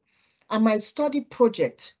UK. And my study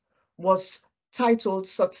project was titled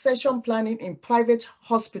Succession Planning in Private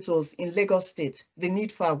Hospitals in Lagos State, the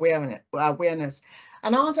Need for Awareness.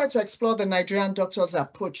 And I wanted to explore the Nigerian doctors'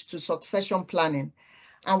 approach to succession planning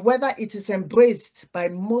and whether it is embraced by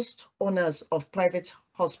most owners of private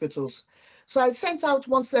hospitals. So I sent out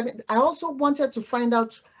I also wanted to find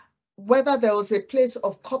out whether there was a place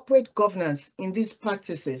of corporate governance in these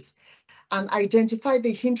practices and identify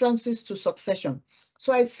the hindrances to succession.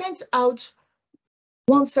 So I sent out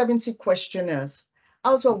 170 questionnaires,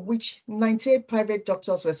 out of which 98 private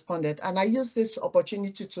doctors responded. And I use this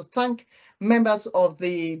opportunity to thank members of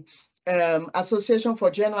the Association for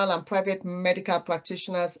General and Private Medical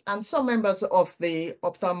Practitioners and some members of the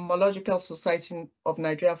Ophthalmological Society of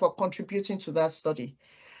Nigeria for contributing to that study.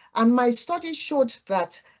 And my study showed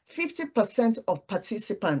that 50% of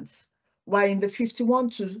participants were in the 51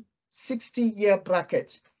 to 60-year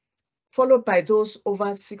bracket, followed by those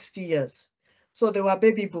over 60 years. So they were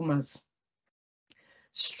baby boomers,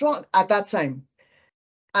 strong at that time.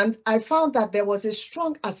 And I found that there was a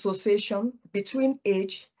strong association between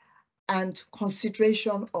age and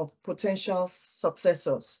consideration of potential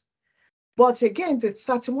successors. But again, the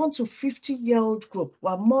 31 to 50-year-old group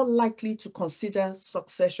were more likely to consider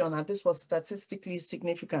succession, and this was statistically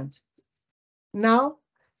significant. Now,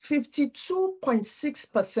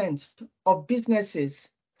 52.6% of businesses,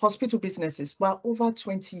 hospital businesses, were over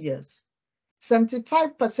 20 years.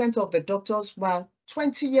 75% of the doctors were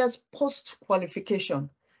 20 years post-qualification.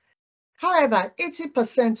 However,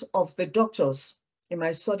 80% of the doctors in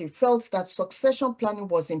my study felt that succession planning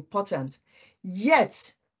was important,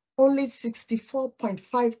 yet only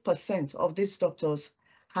 64.5% of these doctors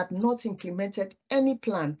had not implemented any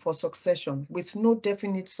plan for succession with no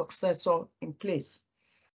definite successor in place.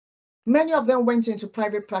 Many of them went into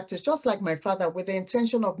private practice, just like my father, with the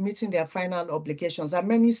intention of meeting their final obligations, and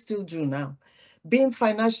many still do now, being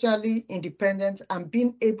financially independent and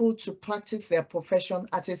being able to practice their profession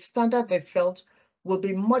at a standard they felt would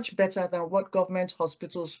be much better than what government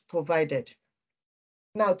hospitals provided.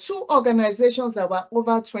 Now, two organizations that were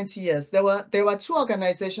over 20 years, there were two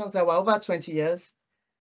organizations that were over 20 years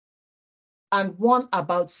and one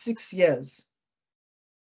about 6 years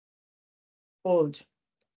old.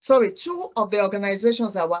 Sorry, two of the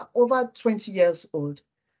organizations that were over 20 years old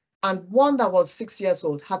and one that was 6 years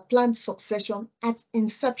old had planned succession at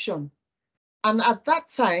inception. And at that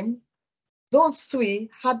time, those three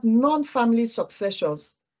had non-family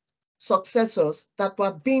successors that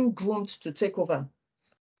were being groomed to take over.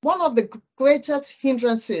 One of the greatest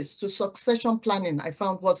hindrances to succession planning I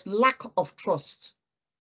found was lack of trust.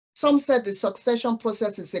 Some said the succession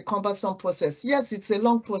process is a cumbersome process. Yes, it's a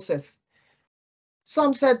long process.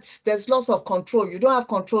 Some said there's loss of control. You don't have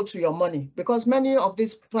control to your money because many of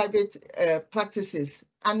these private practices,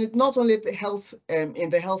 and it not only the health in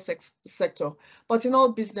the health sector, but in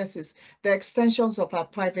all businesses, they're extensions of our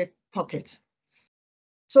private pocket.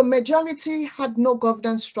 So majority had no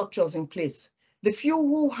governance structures in place. The few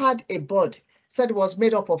who had a board said it was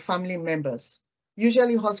made up of family members,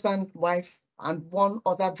 usually husband, wife, and one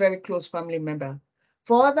other very close family member.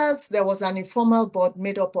 For others, there was an informal board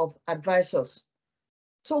made up of advisors.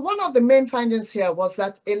 So one of the main findings here was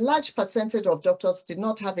that a large percentage of doctors did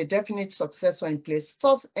not have a definite successor in place,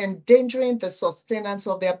 thus endangering the sustenance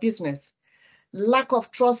of their business, lack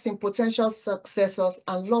of trust in potential successors,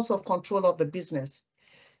 and loss of control of the business.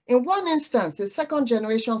 In one instance, a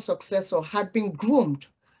second-generation successor had been groomed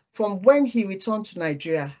from when he returned to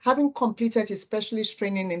Nigeria, having completed his specialist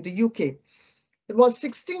training in the UK. It was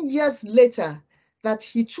 16 years later that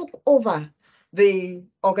he took over the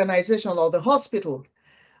organization or the hospital.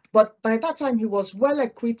 But by that time, he was well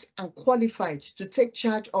equipped and qualified to take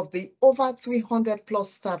charge of the over 300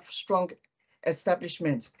 plus staff strong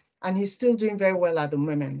establishment. And he's still doing very well at the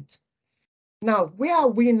moment. Now, where are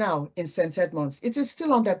we now in St. Edmunds? It is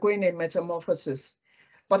still undergoing a metamorphosis.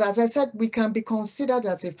 But as I said, we can be considered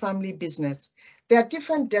as a family business. There are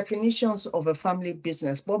different definitions of a family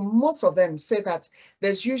business, but most of them say that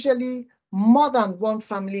there's usually more than one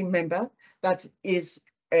family member that is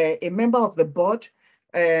a member of the board.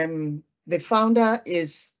 The founder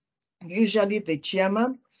is usually the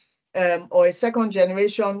chairman, or a second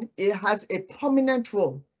generation. It has a prominent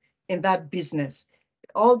role in that business.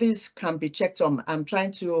 All these can be checked on. I'm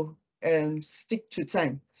trying to stick to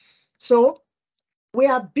time. So we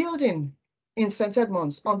are building in St.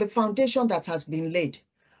 Edmunds on the foundation that has been laid.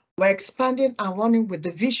 We're expanding and running with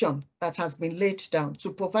the vision that has been laid down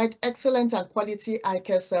to provide excellent and quality eye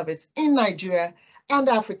care service in Nigeria and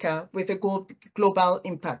Africa with a global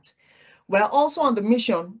impact. We're also on the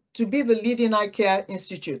mission to be the leading eye care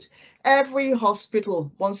institute. Every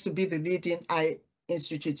hospital wants to be the leading eye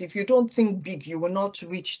institute. If you don't think big, you will not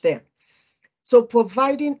reach there. So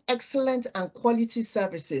providing excellent and quality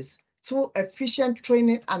services through efficient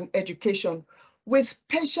training and education with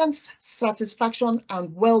patients' satisfaction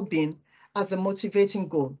and well-being as a motivating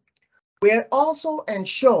goal. We also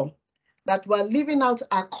ensure that we're living out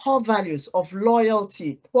our core values of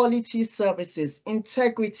loyalty, quality services,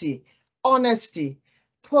 integrity, honesty,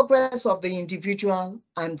 progress of the individual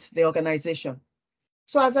and the organization.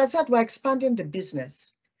 So as I said, we're expanding the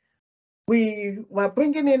business. We were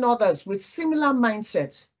bringing in others with similar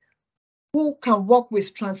mindset who can work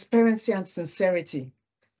with transparency and sincerity.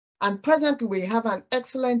 And presently, we have an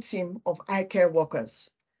excellent team of eye care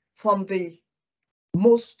workers from the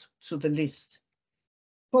most to the least.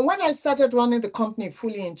 From when I started running the company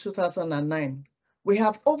fully in 2009, we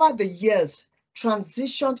have over the years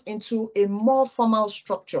transitioned into a more formal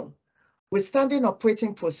structure with standard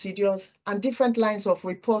operating procedures and different lines of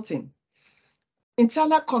reporting.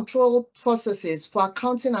 Internal control processes for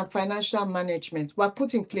accounting and financial management were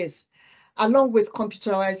put in place, along with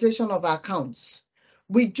computerization of our accounts.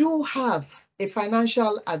 We do have a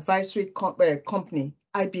financial advisory company,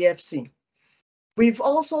 IBFC. We've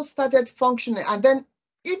also started functioning, and then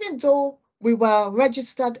even though we were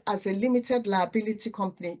registered as a limited liability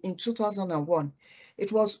company in 2001,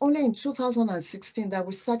 it was only in 2016 that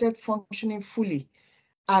we started functioning fully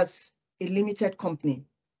as a limited company.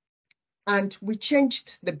 And we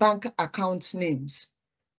changed the bank account names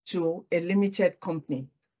to a limited company.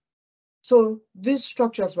 So these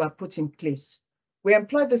structures were put in place. We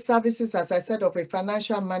employed the services, as I said, of a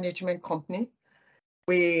financial management company.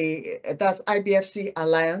 That's IBFC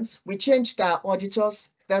Alliance. We changed our auditors.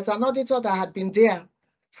 There's an auditor that had been there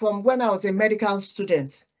from when I was a medical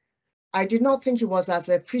student. I did not think he was as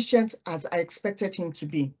efficient as I expected him to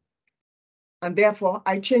be. And therefore,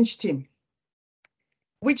 I changed him,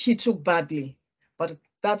 which he took badly. But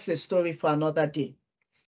that's a story for another day.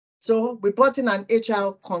 So we brought in an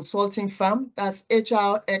HR consulting firm, that's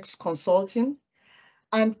HRX Consulting.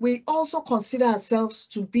 And we also consider ourselves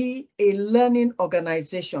to be a learning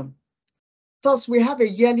organization. Thus, we have a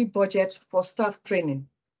yearly budget for staff training.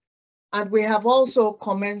 And we have also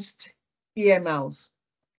commenced EMLs,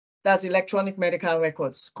 that's electronic medical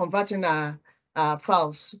records, converting our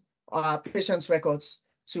files, our patients' records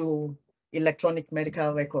to electronic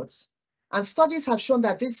medical records. And studies have shown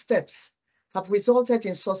that these steps have resulted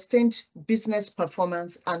in sustained business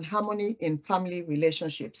performance and harmony in family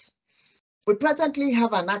relationships. We presently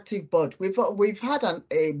have an active board. We've had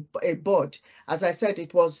a board. As I said,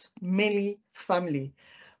 it was mainly family.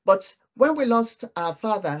 But when we lost our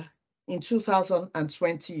father in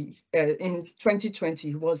 2020,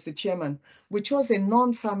 he was the chairman. We chose a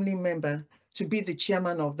non-family member to be the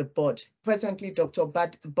chairman of the board. Presently, Dr.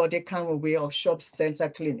 Bode Kanwe of Shops Dental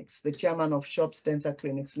Clinics, the chairman of Shops Dental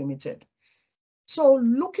Clinics Limited. So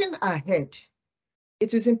looking ahead,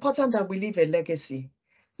 it is important that we leave a legacy.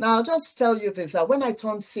 Now, I'll just tell you this, that when I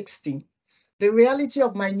turned 60, the reality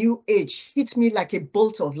of my new age hit me like a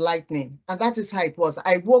bolt of lightning. And that is how it was.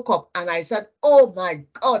 I woke up and I said, oh my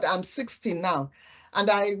God, I'm 60 now. And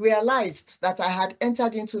I realized that I had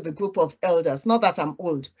entered into the group of elders. Not that I'm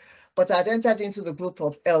old, but I had entered into the group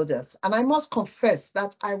of elders. And I must confess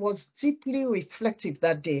that I was deeply reflective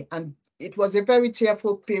that day. And it was a very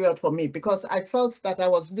tearful period for me because I felt that I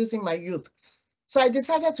was losing my youth. So I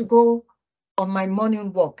decided to go on my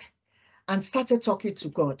morning walk and started talking to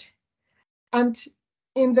God. And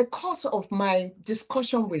in the course of my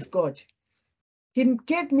discussion with God, he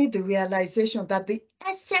gave me the realization that the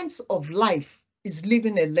essence of life is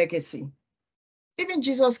leaving a legacy. Even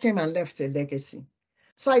Jesus came and left a legacy.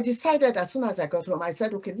 So I decided as soon as I got home, I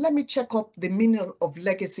said, okay, let me check up the meaning of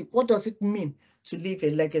legacy. What does it mean to leave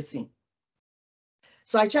a legacy?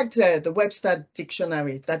 So I checked the Webster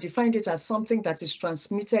dictionary that defined it as something that is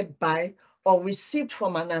transmitted by or received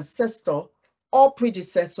from an ancestor or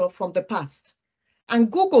predecessor from the past.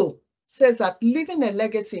 And Google says that leaving a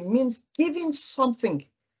legacy means giving something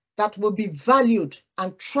that will be valued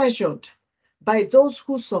and treasured by those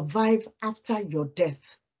who survive after your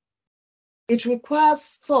death. It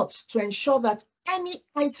requires thought to ensure that any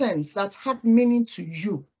items that have meaning to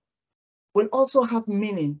you will also have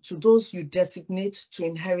meaning to those you designate to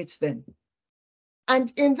inherit them.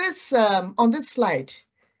 And in this, on this slide,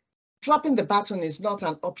 dropping the baton is not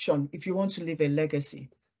an option if you want to leave a legacy.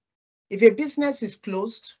 If a business is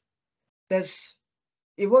closed, there's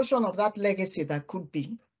erosion of that legacy that could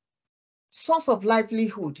be. Source of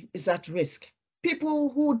livelihood is at risk. people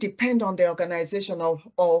who depend on the organization or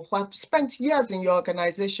who have spent years in your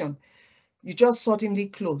organization, you just suddenly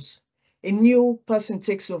close. A new person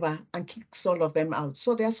takes over and kicks all of them out.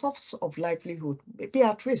 So their source of livelihood may be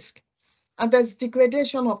at risk. And there's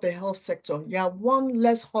degradation of the health sector. You have one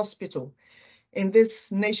less hospital in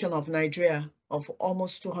this nation of Nigeria of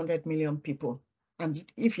almost 200 million people. And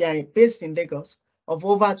if you are based in Lagos, of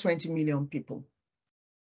over 20 million people.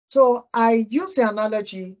 So I use the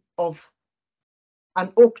analogy of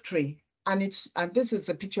an oak tree, and this is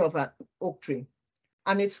the picture of an oak tree,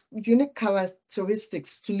 and its unique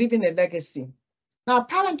characteristics to leaving a legacy. Now,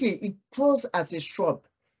 apparently, it grows as a shrub.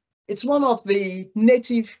 It's one of the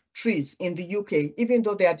native trees in the UK, even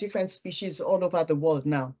though there are different species all over the world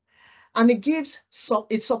now. And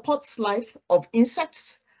it supports life of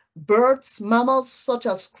insects, birds, mammals such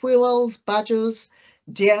as squirrels, badgers,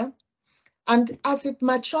 deer. And as it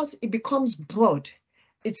matures, it becomes broad.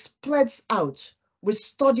 It spreads out with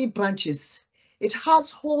sturdy branches. It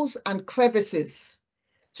has holes and crevices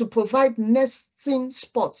to provide nesting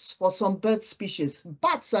spots for some bird species.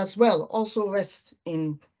 Bats as well also rest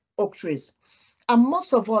in oak trees. And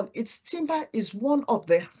most of all, its timber is one of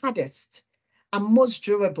the hardest and most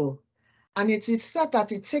durable. And it is said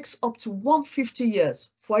that it takes up to 150 years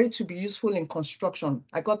for it to be useful in construction.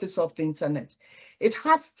 I got this off the internet. It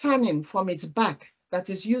has tannin from its bark that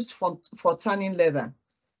is used for tanning leather.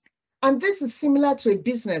 And this is similar to a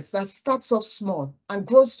business that starts off small and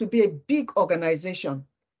grows to be a big organization.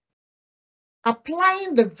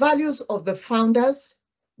 Applying the values of the founders,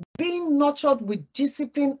 being nurtured with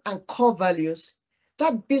discipline and core values,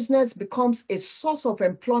 that business becomes a source of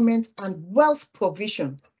employment and wealth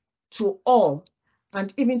provision to all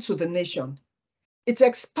and even to the nation. It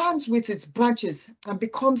expands with its branches and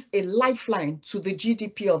becomes a lifeline to the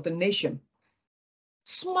GDP of the nation.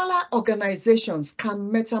 Smaller organizations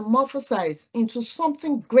can metamorphosize into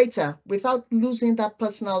something greater without losing that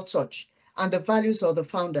personal touch and the values of the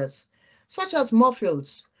founders, such as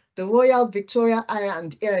Moorfields, the Royal Victoria Eye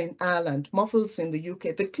and Ear in Ireland, Moorfields in the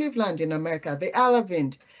UK, the Cleveland in America, the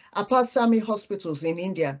Aravind, Apasami hospitals in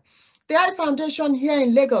India, the Eye Foundation here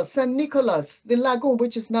in Lagos, St. Nicholas, the Lagoon,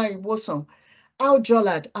 which is now in Woson, Al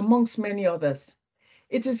Jollard, amongst many others.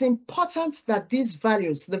 It is important that these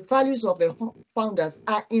values, the values of the founders,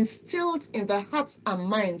 are instilled in the hearts and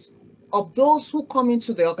minds of those who come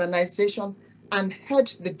into the organization and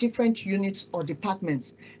head the different units or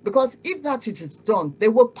departments. Because if that is done, they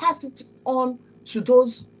will pass it on to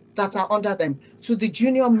those that are under them, to the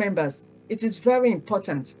junior members. It is very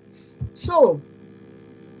important. So,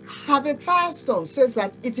 Harvey Firestone says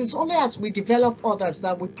that it is only as we develop others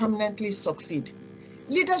that we permanently succeed.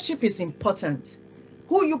 Leadership is important.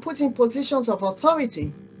 Who you put in positions of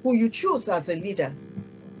authority, who you choose as a leader,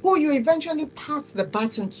 who you eventually pass the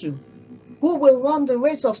baton to, who will run the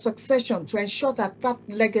race of succession to ensure that that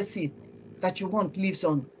legacy that you want lives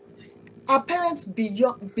on. Our parents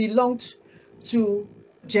belonged to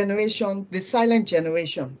the silent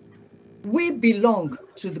generation. We belong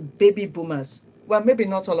to the baby boomers. Well, maybe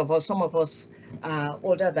not all of us. Some of us are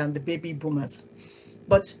older than the baby boomers.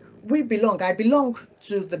 But I belong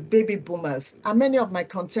to the baby boomers, and many of my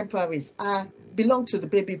contemporaries belong to the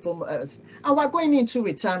baby boomers, and we're going into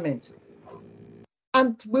retirement.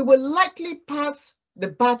 And we will likely pass the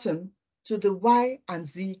baton to the Y and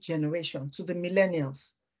Z generation, to the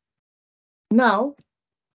millennials. Now,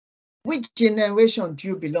 which generation do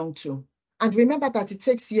you belong to? And remember that it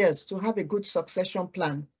takes years to have a good succession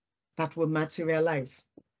plan that will materialize.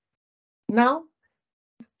 Now,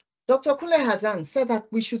 Dr. Kule Hassan said that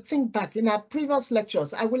we should think back. In our previous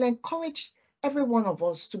lectures, I will encourage every one of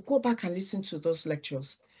us to go back and listen to those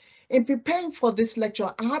lectures. In preparing for this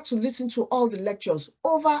lecture, I had to listen to all the lectures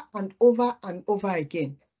over and over and over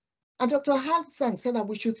again. And Dr. Hassan said that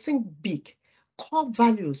we should think big. Core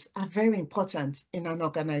values are very important in an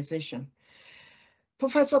organization.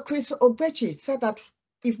 Professor Chris Ogbechi said that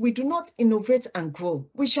if we do not innovate and grow,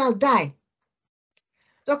 we shall die.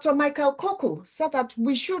 Dr. Michael Koku said that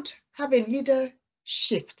we should have a leader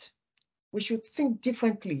shift. We should think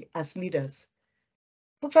differently as leaders.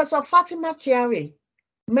 Professor Fatima Kiari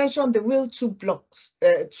mentioned the real toolbox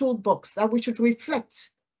that we should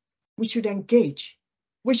reflect, we should engage,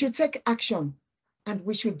 we should take action, and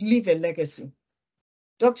we should leave a legacy.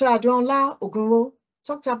 Dr. Adonla Ogunro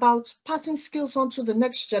talked about passing skills on to the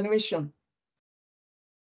next generation.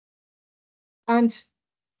 And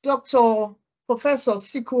Dr. Professor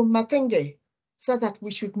Siku Matenge said that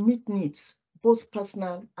we should meet needs, both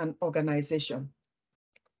personal and organization.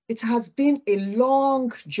 It has been a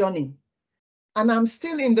long journey, and I'm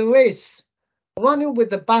still in the race, running with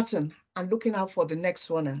the baton. and looking out for the next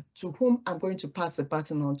runner to whom I'm going to pass the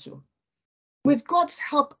baton on to. With God's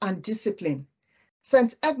help and discipline,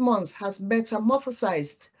 St. Edmunds has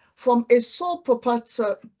metamorphosized from a sole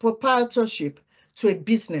proprietorship to a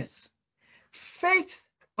business. Faith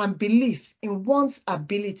and belief in one's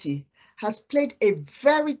ability has played a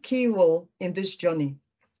very key role in this journey.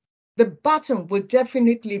 The baton will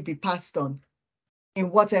definitely be passed on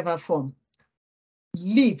in whatever form.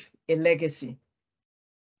 Leave a legacy.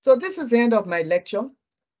 So this is the end of my lecture.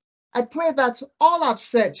 I pray that all I've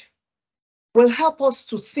said will help us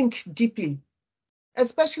to think deeply,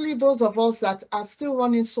 especially those of us that are still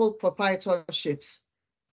running sole proprietorships.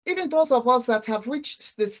 Even those of us that have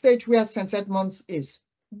reached the stage where St. Edmunds is.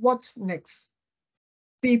 What's next?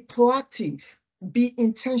 Be proactive, be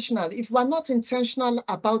intentional. If we're not intentional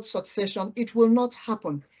about succession, it will not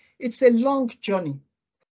happen. It's a long journey.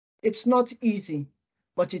 It's not easy,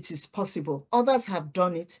 but it is possible. Others have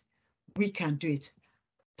done it. We can do it.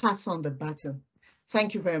 Pass on the baton.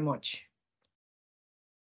 Thank you very much.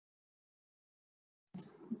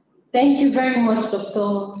 Thank you very much,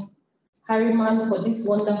 Dr. Harriman, for this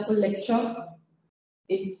wonderful lecture.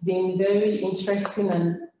 It's been very interesting,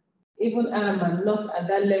 and even I'm not at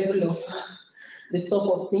that level of the top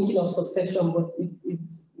of thinking of succession, but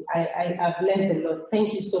I've learned a lot.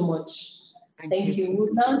 Thank you so much. Thank you.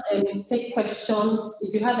 We'll now take questions.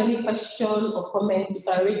 If you have any question or comment, you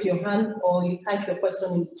can raise your hand or you type your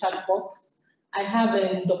question in the chat box. I have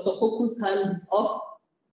Dr. Koku's hand is up.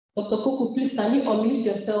 Dr. Koku, please, can you unmute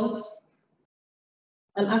yourself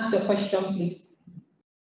and ask your question, please?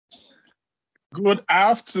 Good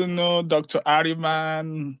afternoon, Dr.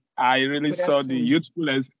 Harriman. I really saw the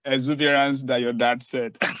youthful exuberance that your dad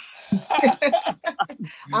said.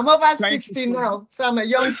 I'm over 60 now, so I'm a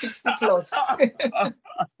young 60 plus.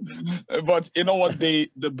 But you know what? The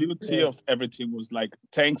beauty of everything was like,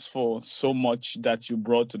 thanks for so much that you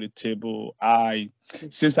brought to the table.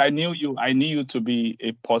 Since I knew you to be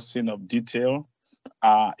a person of detail,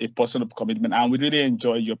 a person of commitment, and we really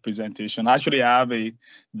enjoyed your presentation. Actually, I have a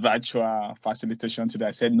virtual facilitation today.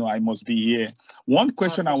 I said, no, I must be here. One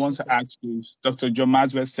question I want to ask you, Dr. John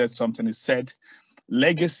Maswell said something. He said,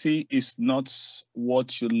 legacy is not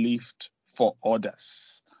what you leave for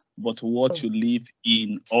others, but what you leave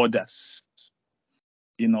in others.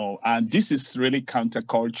 You know, and this is really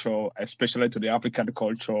counterculture, especially to the African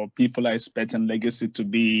culture. People are expecting legacy to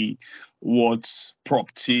be what's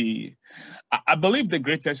property. I believe the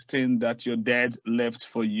greatest thing that your dad left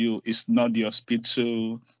for you is not the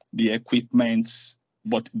hospital, the equipment,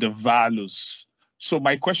 but the values. So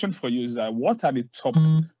my question for you is that what are the top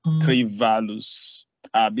 3 values?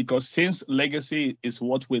 Because since legacy is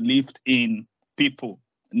what we left in people,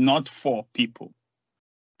 not for people.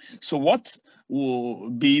 So what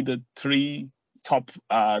will be the 3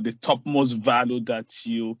 the topmost value that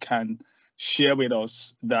you can share with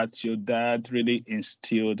us that your dad really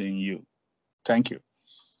instilled in you? Thank you.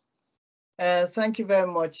 Thank you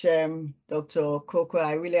very much, Dr. Coco.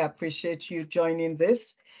 I really appreciate you joining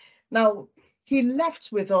this. Now, he left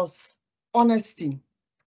with us honesty.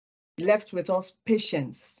 He left with us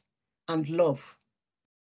patience and love.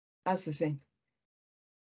 That's the thing.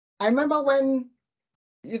 I remember when,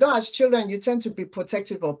 you know, as children, you tend to be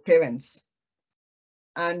protective of parents.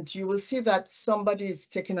 And you will see that somebody is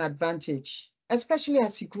taking advantage, especially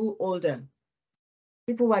as he grew older.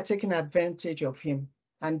 People were taking advantage of him.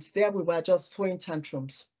 And there we were just throwing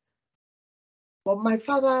tantrums. But my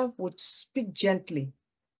father would speak gently.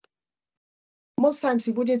 Most times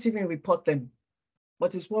he wouldn't even report them,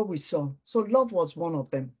 but it's what we saw. So love was one of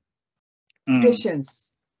them.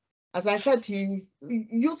 Patience. As I said,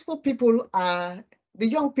 youthful people are, the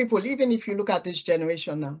young people, even if you look at this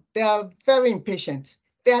generation now, they are very impatient.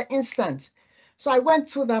 They are instant. So I went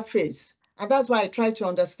through that phase. And that's why I try to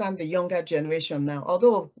understand the younger generation now,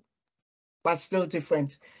 although we're still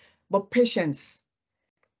different. But patience.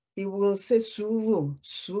 He will say, suru,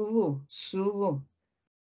 suru, suru.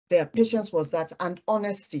 Their patience was that, and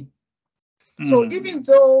honesty. So even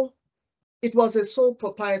though it was a sole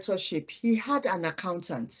proprietorship, he had an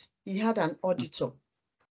accountant. He had an auditor.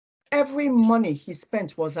 Every money he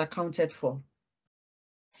spent was accounted for.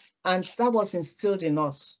 And that was instilled in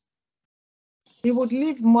us. He would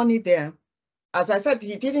leave money there. As I said,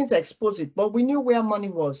 he didn't expose it, but we knew where money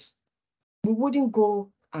was. We wouldn't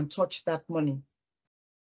go and touch that money.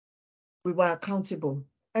 We were accountable.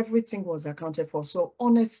 Everything was accounted for. So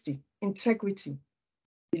honesty, integrity,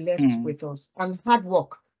 he left with us. And hard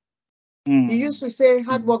work. He used to say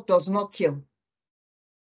hard work does not kill.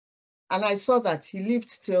 And I saw that he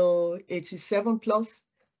lived till 87 plus.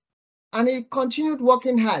 And he continued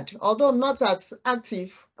working hard, although not as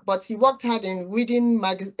active, but he worked hard in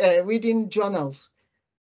reading journals,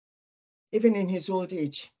 even in his old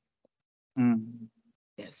age.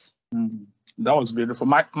 Yes. That was beautiful.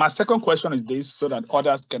 My second question is this, so that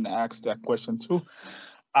others can ask that question too.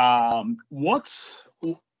 What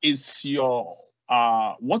is your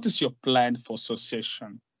plan for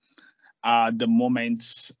succession? The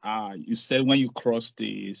moment you said when you crossed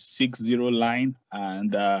the 6-0 line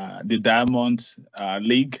and the Diamond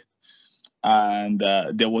League, and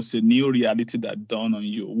there was a new reality that dawned on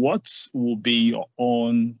you, what will be your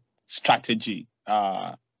own strategy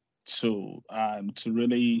to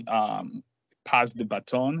really pass the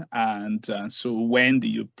baton? And so when do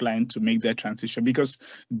you plan to make that transition? Because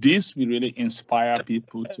this will really inspire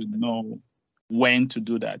people to know when to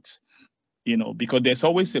do that. Because there's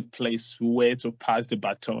always a place where to pass the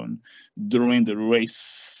baton during the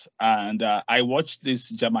race. And I watched this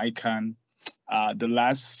Jamaican, the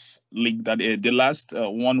last league the last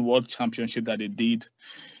one world championship that they did.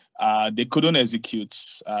 They couldn't execute.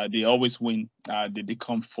 They always win. They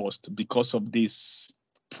become first because of this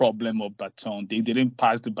problem of baton. They didn't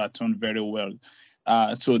pass the baton very well.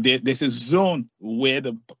 So there's a zone where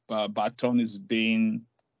the baton is being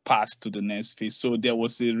passed to the next phase. So there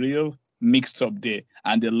was a real mix up there,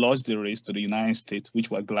 and they lost the race to the United States,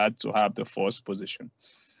 which were glad to have the first position.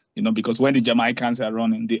 Because when the Jamaicans are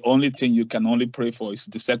running, the only thing you can only pray for is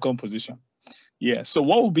the second position. Yeah. So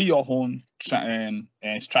what will be your own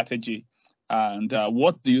strategy, and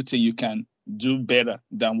what do you think you can do better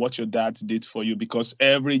than what your dad did for you? Because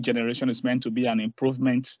every generation is meant to be an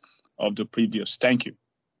improvement of the previous. Thank you.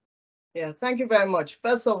 Yeah, thank you very much.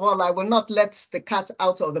 First of all, I will not let the cat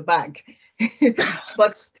out of the bag,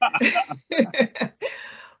 but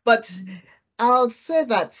I'll say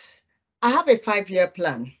that I have a 5-year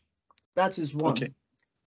plan. That is one. Okay.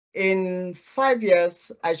 In 5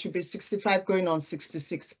 years, I should be 65 going on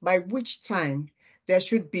 66, by which time there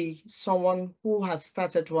should be someone who has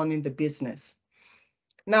started running the business.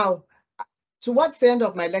 Now, towards the end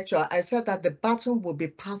of my lecture, I said that the baton will be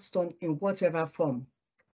passed on in whatever form.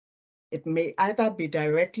 It may either be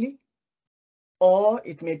directly or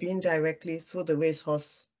it may be indirectly through the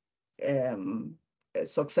racehorse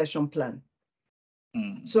succession plan.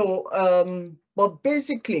 So, but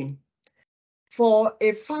basically, for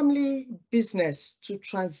a family business to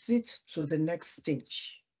transit to the next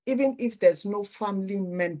stage, even if there's no family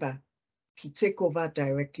member to take over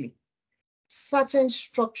directly, certain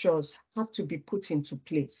structures have to be put into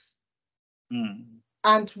place.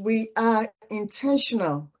 And we are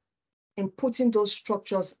intentional in putting those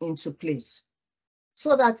structures into place,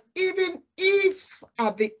 so that even if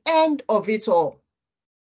at the end of it all,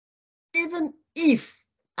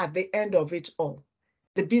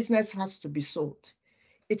 the business has to be sold,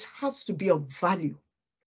 it has to be of value.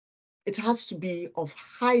 It has to be of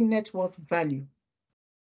high net worth value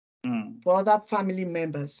for other family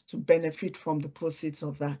members to benefit from the proceeds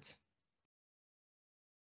of that.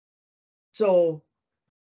 So,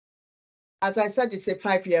 as I said, it's a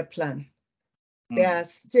 5-year plan. There are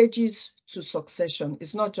stages to succession.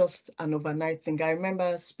 It's not just an overnight thing. I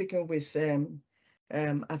remember speaking with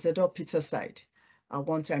Atedor Peterside at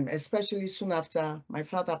one time, especially soon after my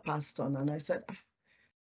father passed on. And I said,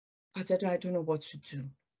 Atedor, I don't know what to do.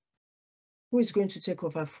 Who is going to take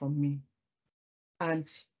over from me? And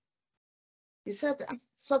he said,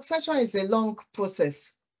 succession is a long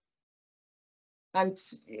process. And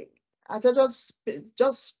Atedor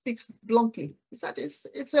just speaks bluntly. He said,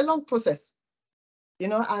 it's a long process.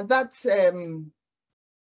 And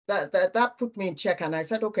that put me in check, and I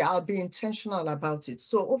said, okay, I'll be intentional about it.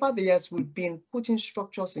 So over the years, we've been putting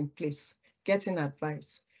structures in place, getting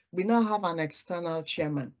advice. We now have an external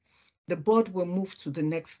chairman. The board will move to the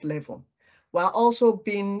next level. We're also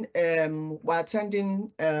we're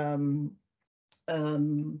attending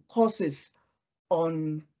courses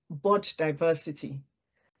on board diversity.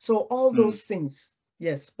 So all those things,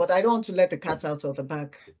 yes, but I don't want to let the cat out of the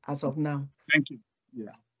bag as of now. Thank you.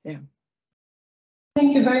 Yeah.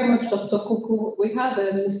 Thank you very much, Dr. Kuku. We have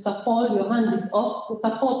Mr. Paul, your hand is up.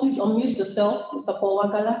 Mr. Paul, please unmute yourself. Mr. Paul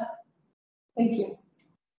Wagala. Thank you.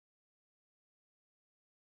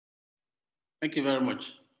 Thank you very much.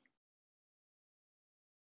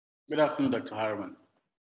 Good afternoon, Dr. Harriman.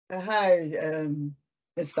 Hi,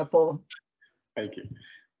 Mr. Paul. Thank you.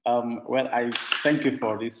 Well, I thank you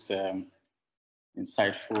for this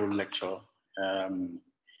insightful lecture.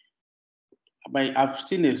 I've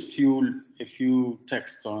seen a few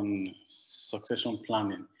texts on succession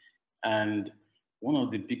planning, and one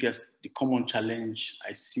of the common challenge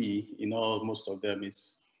I see in most of them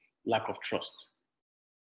is lack of trust.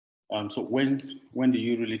 So when do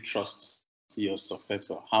you really trust your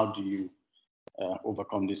successor? How do you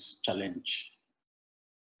overcome this challenge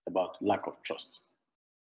about lack of trust?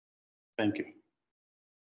 Thank you.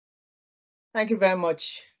 Thank you very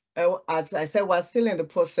much. As I said, we're still in the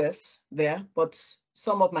process there, but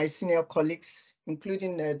some of my senior colleagues,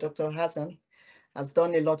 including Dr. Hassan, has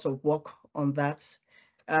done a lot of work on that.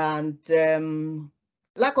 And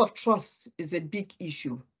lack of trust is a big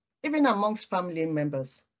issue, even amongst family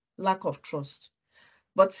members, lack of trust.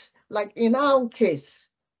 But like in our case,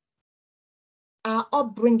 our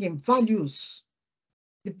upbringing, values,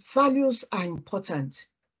 the values are important.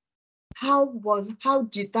 How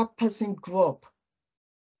did that person grow up?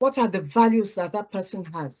 What are the values that that person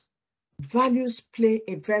has? Values play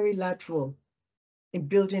a very large role in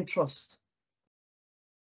building trust.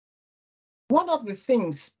 One of the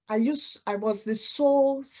things I was the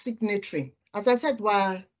sole signatory. As I said,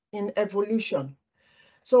 we're in evolution.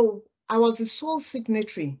 So I was the sole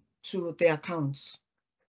signatory to the accounts.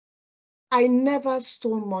 I never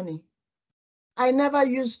stole money. I never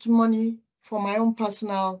used money for my own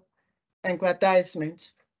personal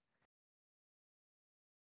aggrandizement.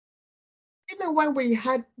 Even when we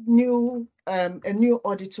had a new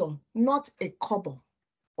auditor, not a kobo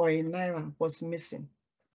or a naira was missing.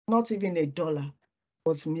 Not even a dollar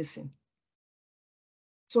was missing.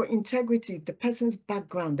 So integrity, the person's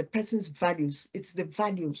background, the person's values, it's the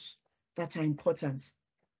values that are important.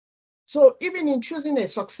 So even in choosing a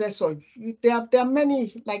successor, there are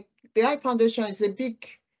many, like the Eye Foundation is a big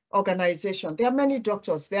organization. There are many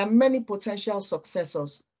doctors, there are many potential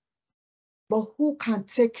successors. But who can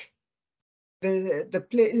take the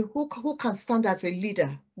place, who can stand as a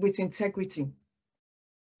leader with integrity?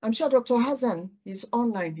 I'm sure Dr. Hassan is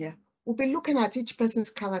online here. We'll be looking at each person's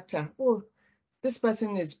character. Oh, this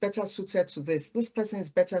person is better suited to this. This person is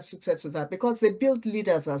better suited to that, because they build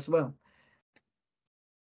leaders as well.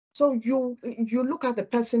 So you look at the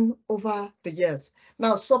person over the years.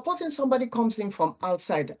 Now, supposing somebody comes in from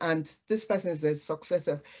outside and this person is a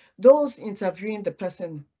successor, those interviewing the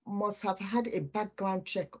person must have had a background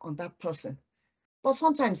check on that person. But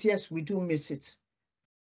sometimes, yes, we do miss it.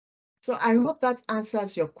 So I hope that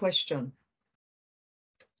answers your question.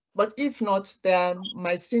 But if not, there are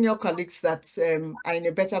my senior colleagues that are in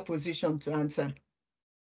a better position to answer.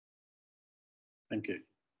 Thank you.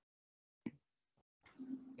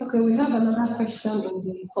 Okay, we have another question in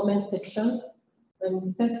the comment section.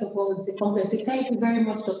 First of all, it's a comment. Thank you very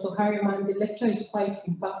much, Dr. Harriman. The lecture is quite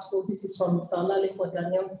impactful. This is from Mr. Olalekan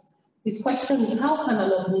Daniels. His question is, how can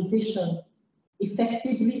an organization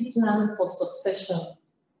effectively plan for succession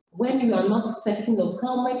when you are not certain of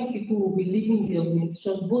how many people will be leaving the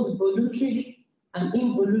organization, both voluntarily and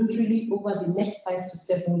involuntarily, over the next 5 to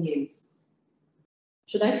 7 years?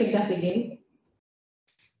 Should I take that again?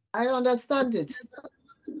 I understand it.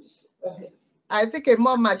 Okay. I think a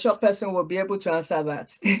more mature person will be able to answer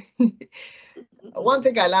that. One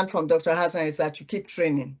thing I learned from Dr. Hassan is that you keep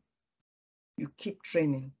training. You keep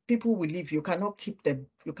training. People will leave. You cannot keep them.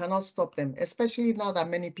 You cannot stop them, especially now that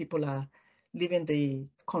many people are leaving the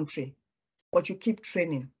country. But you keep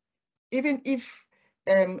training. Even if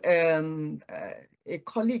a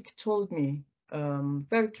colleague told me,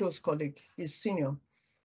 very close colleague, his senior,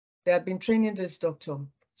 they had been training this doctor,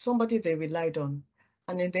 somebody they relied on.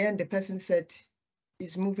 And in the end, the person said,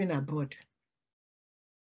 he's moving abroad.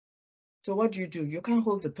 So what do? You can't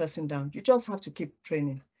hold the person down. You just have to keep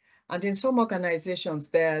training. And in some organizations,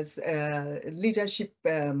 there's a leadership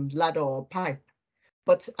ladder or pipe.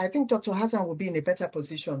 But I think Dr. Hassan will be in a better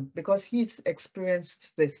position because he's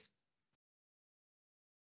experienced this.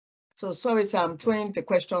 So sorry, sir, I'm throwing the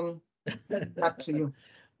question back to you.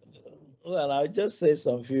 Well, I'll just say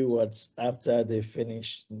some few words after they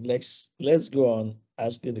finish. Let's go on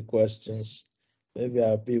asking the questions. Maybe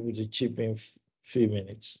I'll be able to chip in a few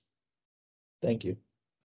minutes. Thank you.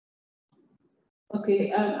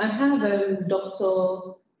 Okay, I have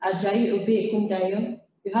Dr. Ajayi Obe-Ekundayo.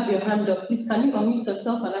 You have your hand up. Please, can you unmute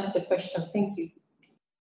yourself and ask the question? Thank you.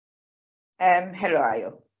 Hello,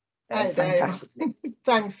 Ayo. Hi, fantastic.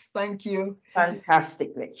 Thanks, thank you.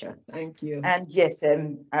 Fantastic lecture. Thank you. And yes,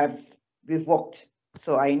 we've walked,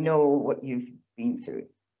 so I know what you've been through.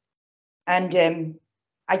 And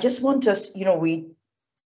I just want us,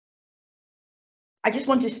 I just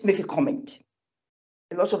want to make a comment.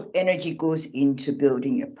 A lot of energy goes into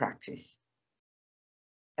building a practice.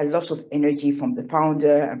 A lot of energy from the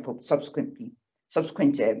founder and from subsequent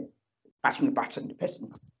passing the baton, the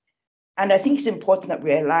person. And I think it's important that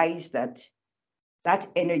we realize that that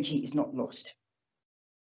energy is not lost.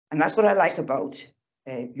 And that's what I like about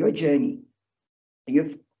your journey.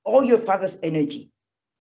 All your father's energy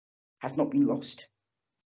has not been lost.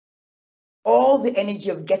 All the energy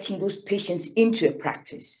of getting those patients into a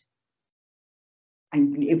practice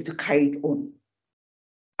and being able to carry it on.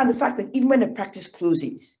 And the fact that even when a practice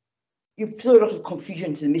closes, you throw a lot of confusion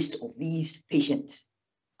into the midst of these patients,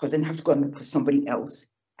 because then you have to go and look for somebody else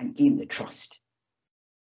and gain the trust.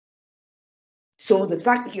 So the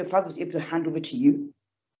fact that your father was able to hand over to you,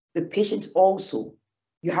 the patients also,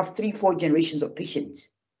 you have 3-4 generations of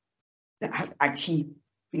patients that have actually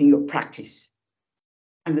been in your practice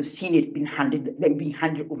and they've seen it being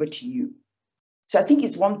handed over to you. So I think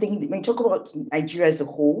it's one thing that when you talk about Nigeria as a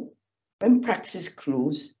whole, when practices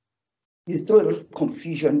close, you throw a lot of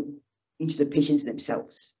confusion into the patients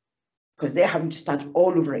themselves because they're having to start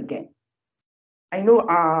all over again. I know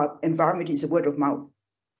our environment is a word of mouth.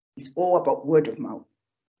 It's all about word of mouth.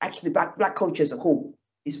 Actually, Black culture as a whole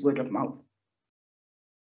is word of mouth.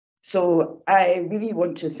 So I really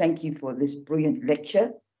want to thank you for this brilliant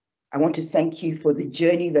lecture. I want to thank you for the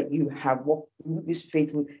journey that you have walked through, this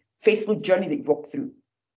faithful journey that you've walked through.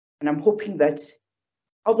 And I'm hoping that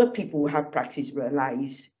other people who have practice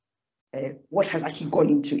realize what has actually gone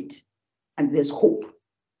into it. And there's hope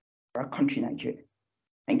for our country, Nigeria.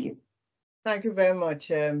 Thank you. Thank you very much,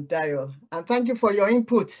 Dayo. And thank you for your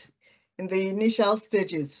input in the initial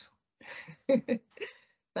stages.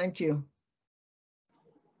 Thank you.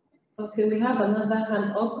 Okay, we have another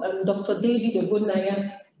hand up, Dr. David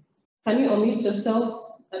Ogunaya. Can you unmute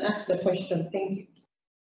yourself and ask the question? Thank you.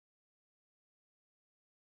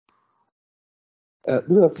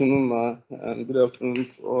 Good afternoon, Ma, and good afternoon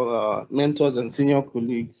to all our mentors and senior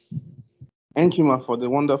colleagues. Thank you, Ma, for the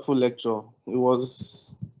wonderful lecture. It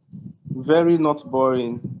was very not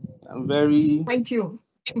boring and very... Thank you.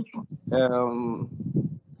 It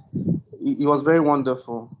was very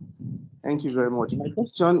wonderful. Thank you very much. My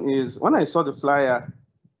question is, when I saw the flyer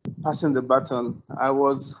passing the baton, I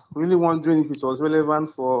was really wondering if it was relevant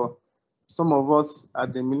for some of us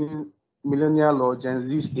at the millennial or Gen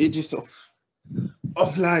Z stages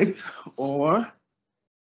of life, or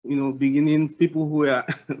people who are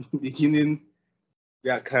beginning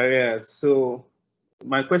their careers. So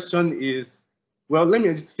my question is, well, let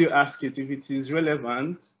me still ask it, if it is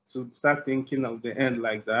relevant to start thinking of the end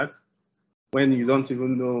like that when you don't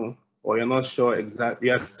even know or you're not sure exactly,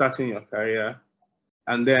 you're starting your career,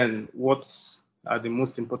 and then what are the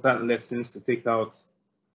most important lessons to take out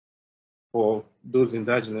for those in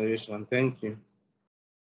that generation? Thank you.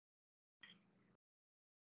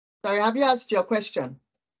 Sorry, have you asked your question?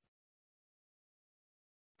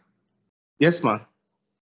 Yes, ma'am.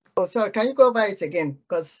 Oh, sorry, can you go over it again?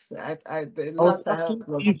 Because the last I heard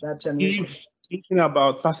was that generation. Thinking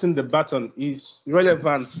about passing the baton is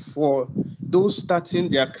relevant for those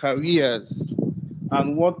starting their careers,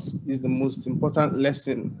 and what is the most important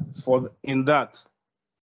lesson for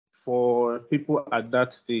people at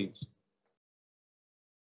that stage?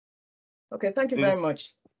 Okay, thank you very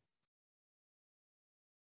much.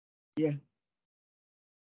 Yeah.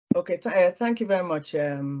 Okay, thank you very much,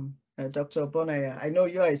 Dr. Bonaya. I know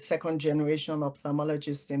you are a second-generation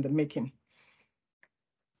ophthalmologist in the making.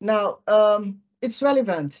 Now, it's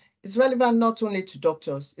relevant. It's relevant not only to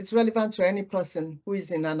doctors, it's relevant to any person who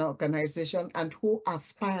is in an organization and who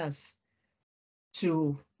aspires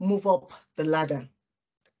to move up the ladder.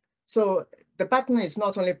 So the baton is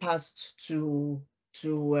not only passed to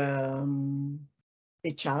a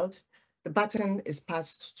child, the baton is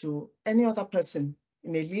passed to any other person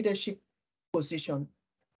in a leadership position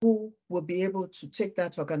who will be able to take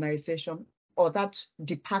that organization or that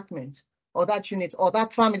department or that unit or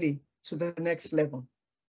that family to the next level.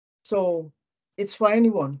 So it's for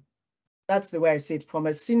anyone. That's the way I see it, from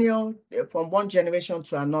one generation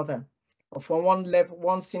to another, or from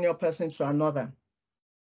one senior person to another.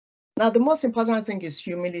 Now, the most important thing is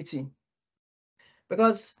humility,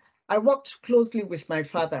 because I worked closely with my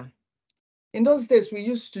father. In those days, we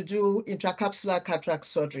used to do intracapsular cataract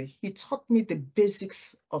surgery. He taught me the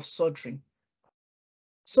basics of surgery.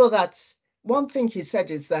 So that one thing he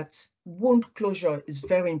said is that wound closure is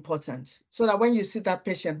very important. So that when you see that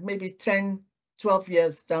patient, maybe 10, 12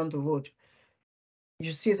 years down the road,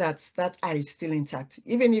 you see that that eye is still intact,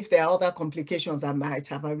 even if there are other complications that might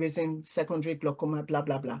have arisen, secondary glaucoma, blah,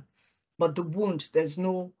 blah, blah. But the wound, there's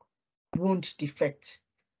no wound defect.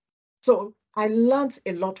 So I learned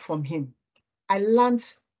a lot from him. I learned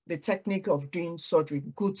the technique of doing surgery,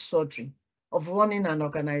 good surgery, of running an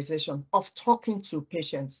organization, of talking to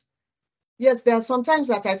patients. Yes, there are some times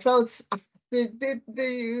that I felt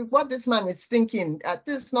what this man is thinking,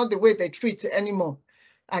 this is not the way they treat anymore.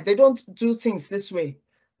 They don't do things this way.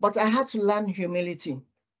 But I had to learn humility.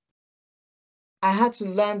 I had to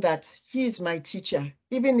learn that he is my teacher.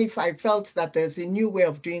 Even if I felt that there's a new way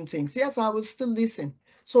of doing things, yes, I will still listen.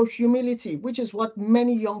 So humility, which is what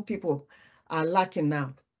many young people are lacking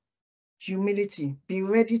now. Humility, be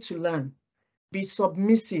ready to learn, be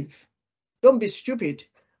submissive. Don't be stupid,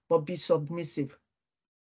 but be submissive.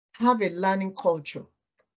 Have a learning culture.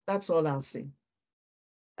 That's all I'll say.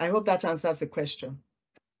 I hope that answers the question.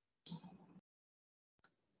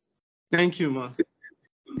 Thank you, Ma.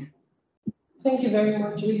 Thank you very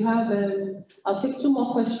much. We have, I'll take 2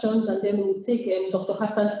 more questions and then we'll take Dr.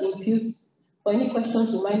 Hassan's inputs. For any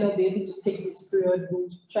questions we might not be able to take this period, we'll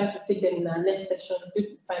try to take them in our next session due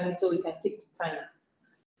to time so we can keep to time.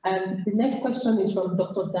 The next question is from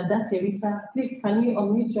Dr. Dada Teresa. Please, can you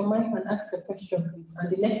unmute your mic and ask your question, please?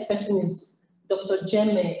 And the next person is Dr.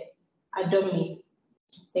 Jeme Adomi.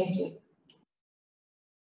 Thank you.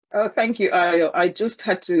 Thank you, Ayo. I just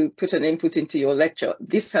had to put an input into your lecture.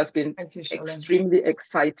 This has been extremely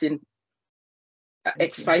exciting,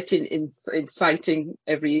 inciting,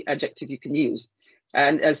 every adjective you can use.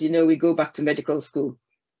 And as you know, we go back to medical school.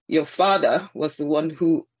 Your father was the one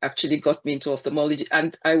who actually got me into ophthalmology,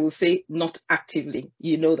 and I will say not actively,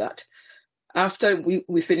 you know that. After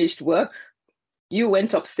we finished work, you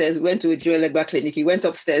went upstairs, went to a Joe Legba clinic, you went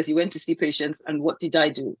upstairs, you went to see patients, and what did I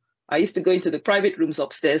do? I used to go into the private rooms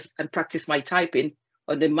upstairs and practice my typing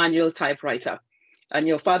on the manual typewriter. And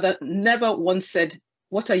your father never once said,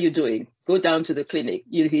 what are you doing? Go down to the clinic.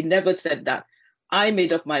 He never said that. I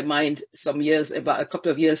made up my mind about a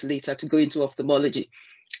couple of years later, to go into ophthalmology.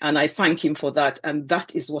 And I thank him for that. And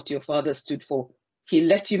that is what your father stood for. He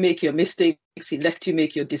let you make your mistakes. He let you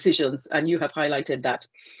make your decisions. And you have highlighted that.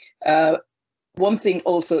 One thing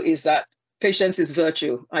also is that patience is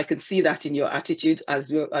virtue. I can see that in your attitude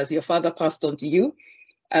as your father passed on to you,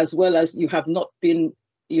 as well as you have been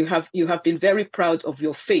very proud of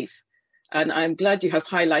your faith. And I'm glad you have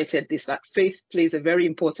highlighted this, that faith plays a very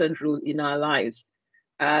important role in our lives.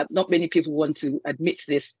 Not many people want to admit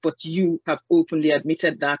this, but you have openly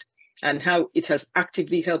admitted that, and how it has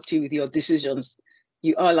actively helped you with your decisions.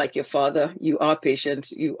 You are like your father, you are patient,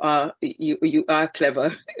 you are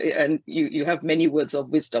clever, and you have many words of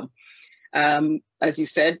wisdom. As you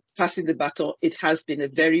said, passing the baton, it has been a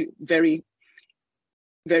very, very,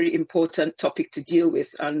 very important topic to deal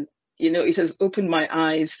with. And, it has opened my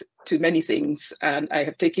eyes to many things, and I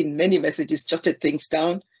have taken many messages, jotted things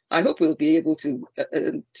down. I hope we'll be able to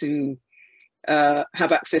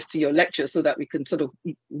have access to your lecture so that we can sort of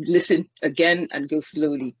listen again and go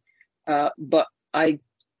slowly. But I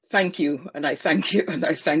thank you, and I thank you, and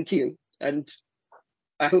I thank you. And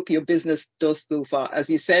I hope your business does go far. As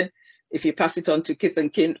you said, if you pass it on to kith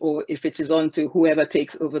and kin, or if it is on to whoever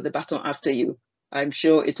takes over the baton after you, I'm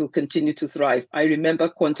sure it will continue to thrive. I remember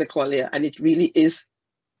Quanta Qualia, and it really is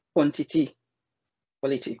quantity,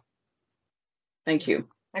 quality. Thank you.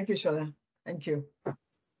 Thank you, Shola. Thank you.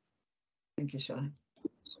 Thank you, Shola.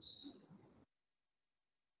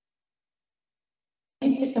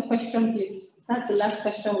 Can you take a question, please? That's the last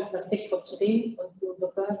question we can take for today until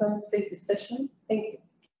Dr. Hassan says the session. Thank you.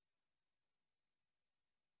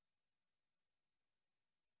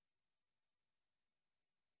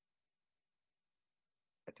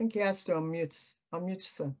 I think he has to unmute. Unmute,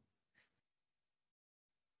 sir.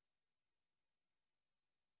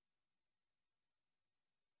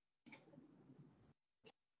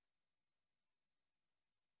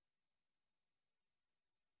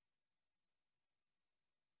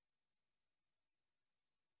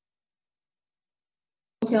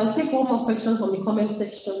 Okay, I'll take one more question from the comment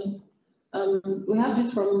section. We have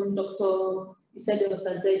this from Dr. Isedio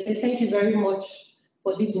Saze. Thank you very much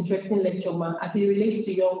for this interesting lecture, ma'am. As it relates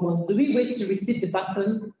to young ones, do we wait to receive the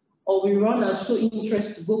baton, or we run and show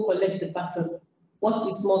interest to go collect the baton? What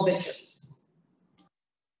is more virtuous?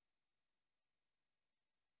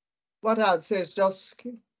 What I'd say is just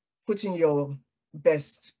put in your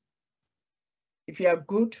best. If you are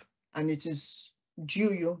good and it is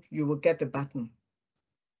due you, you will get the baton.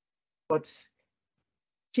 But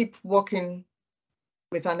keep working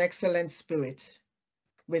with an excellent spirit,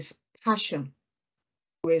 with passion,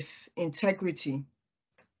 with integrity,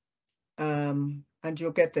 and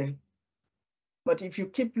you'll get there. But if you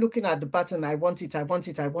keep looking at the baton, I want it, I want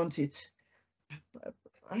it, I want it,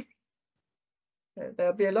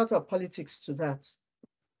 there'll be a lot of politics to that.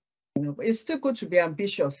 But it's still good to be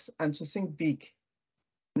ambitious and to think big.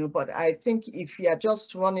 But I think if you are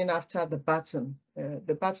just running after the baton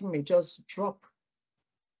may just drop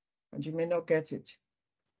and you may not get it.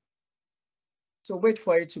 So wait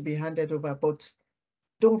for it to be handed over, but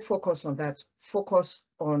don't focus on that. Focus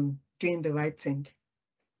on doing the right thing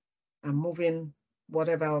and moving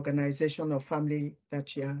whatever organization or family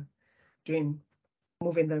that you're doing,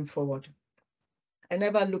 moving them forward. I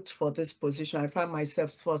never looked for this position. I found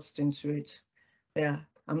myself thrust into it. Yeah,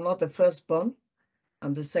 I'm not the firstborn,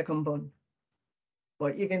 I'm the secondborn.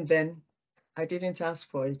 But even then, I didn't ask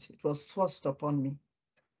for it. It was thrust upon me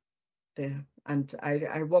there, and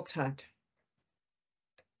I worked hard.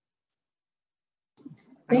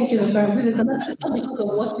 Thank you, Dr. Because of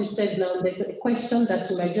what you said now, there's a question that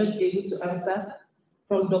you might just be able to answer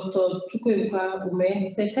from Dr. Chukwuemeka Ume. He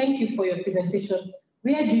said, thank you for your presentation.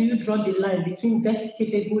 Where do you draw the line between best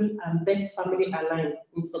capable and best family aligned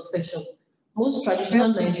in succession? Most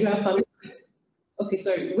traditional Nigerian families. Okay,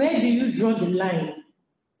 sorry. Where do you draw the line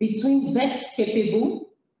between best capable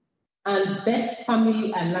and best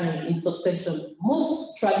family aligned in succession?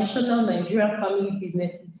 Most traditional Nigerian family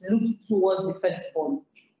businesses look towards the firstborn.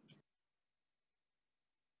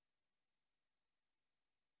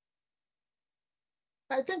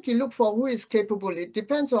 I think you look for who is capable. It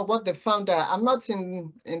depends on what the founder, I'm not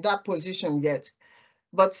in that position yet,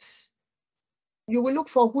 but you will look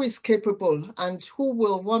for who is capable and who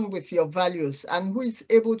will run with your values and who is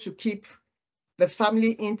able to keep the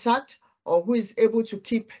family intact or who is able to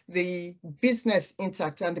keep the business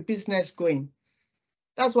intact and the business going.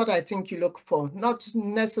 That's what I think you look for. Not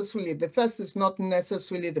necessarily, the first is not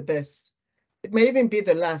necessarily the best. It may even be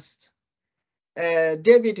the last.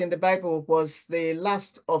 David in the Bible was the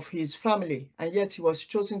last of his family, and yet he was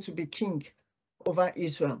chosen to be king over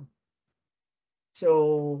Israel.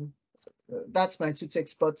 So that's my two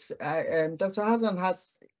takes. But Dr. Hassan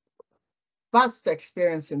has vast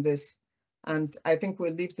experience in this, and I think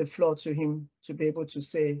we'll leave the floor to him to be able to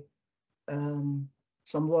say some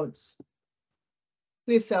words.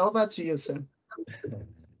 Please, sir, over to you, sir.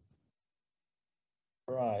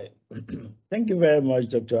 Right. Thank you very much,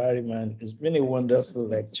 Dr. Harriman. It's been a wonderful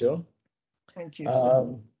lecture. Thank you,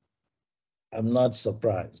 sir. I'm not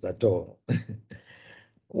surprised at all.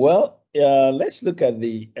 Well, let's look at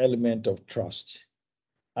the element of trust.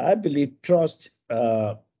 I believe trust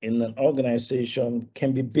in an organization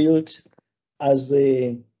can be built as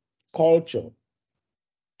a culture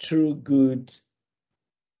through good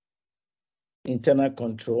internal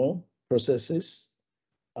control processes,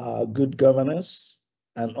 good governance,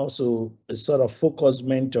 and also a sort of focused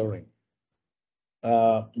mentoring.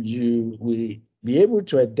 You will be able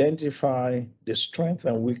to identify the strengths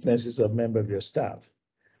and weaknesses of members of your staff.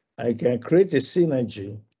 I can create a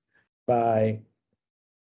synergy by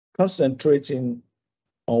concentrating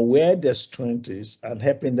on where their strength is and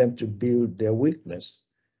helping them to build their weakness.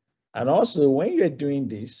 And also, when you're doing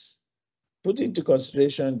this, put into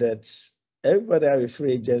consideration that everybody have a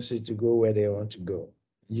free agency to go where they want to go.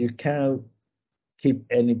 You can't keep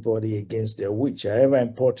anybody against their wish, however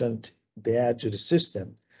important they are to the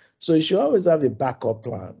system. So you should always have a backup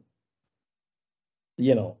plan.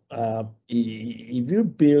 You know, if you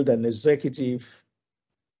build an executive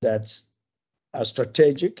that's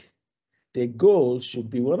strategic, the goal should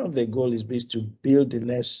be, one of the goals is to build the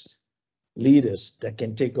next leaders that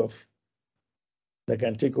can take over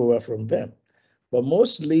from them. But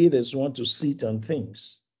most leaders want to sit on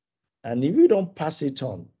things. And if you don't pass it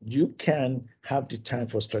on, you can have the time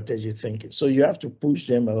for strategic thinking. So you have to push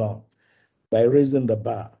them along by raising the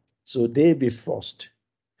bar. So they be forced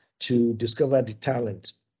to discover the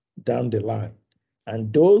talent down the line.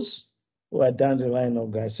 And those who are down the line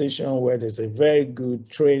organization where there's a very good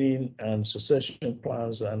training and succession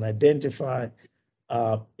plans and identify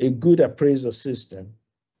a good appraisal system,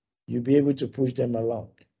 you'll be able to push them along.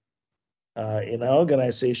 In our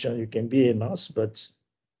organization, you can be a nurse, but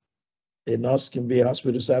a nurse can be a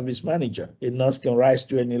hospital service manager. A nurse can rise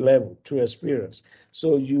to any level through experience.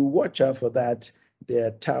 So you watch out for that,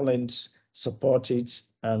 their talents, support it,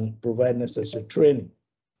 and provide necessary training.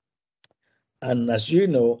 And as you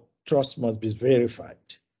know, trust must be verified.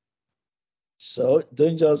 So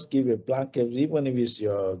don't just give a blanket, even if it's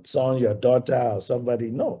your son, your daughter, or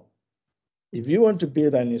somebody. No. If you want to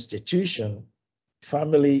build an institution,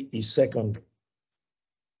 family is secondary.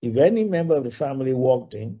 If any member of the family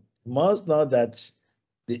walked in, must know that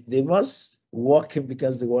they must walk in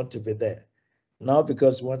because they want to be there, not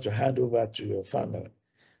because you want to hand over to your family.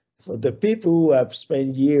 For the people who have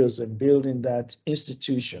spent years in building that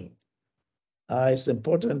institution, it's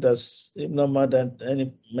important as no more than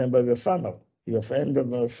any member of your family. Your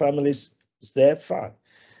family is there, fine.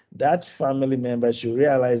 That family member should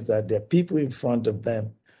realize that there are people in front of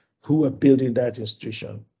them who are building that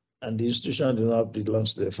institution, and the institution does not belong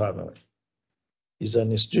to the family. It's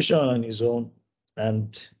an institution on its own,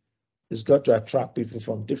 and it's got to attract people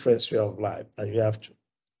from different spheres of life, and you have to.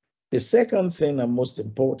 The second thing and most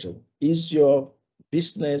important is your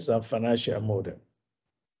business and financial model.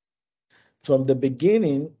 From the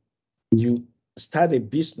beginning, you start a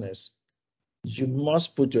business, you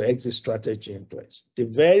must put your exit strategy in place. The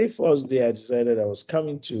very first day I decided I was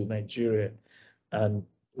coming to Nigeria and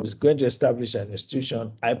was going to establish an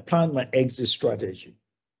institution, I planned my exit strategy.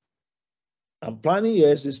 And planning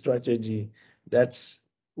your exit strategy, that's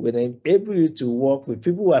when I'm able you to work with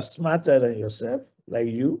people who are smarter than yourself, like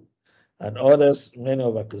you, and others, many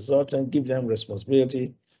of our consultants, give them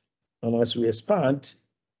responsibility. And as we expand,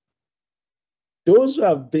 those who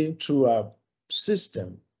have been through our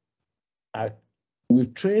system,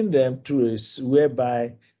 we've trained them through a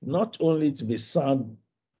whereby not only to be sound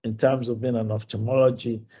in terms of being an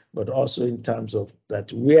ophthalmology, but also in terms of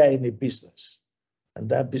that we are in a business, and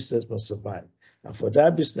that business must survive. And for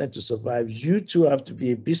that business to survive, you too have to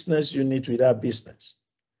be a business unit with that business.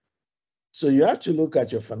 So you have to look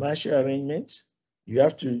at your financial arrangements. You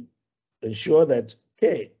have to ensure that,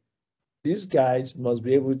 okay, these guys must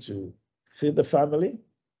be able to feed the family,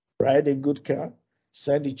 ride a good car,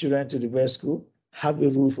 send the children to the best school, have a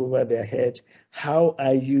roof over their head. How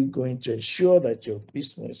are you going to ensure that your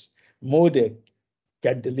business model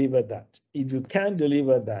can deliver that? If you can't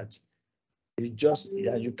deliver that,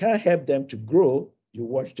 you can't help them to grow, you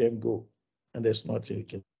watch them go, and there's nothing you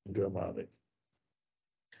can do about it.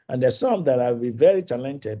 And there's some that are very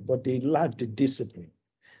talented, but they lack the discipline.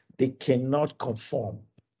 They cannot conform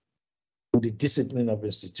to the discipline of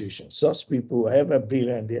institutions. Such people, however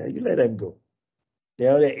brilliant they are, you let them go.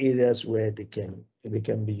 There are other areas where they can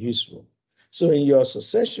be useful. So in your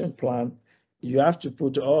succession plan, you have to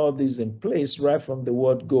put all these in place right from the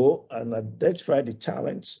word go and identify the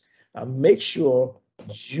talents and make sure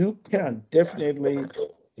you can definitely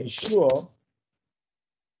ensure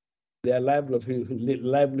their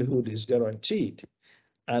livelihood is guaranteed.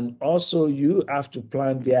 And also you have to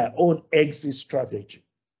plan their own exit strategy.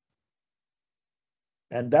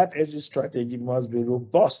 And that exit strategy must be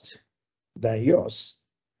robust than yours.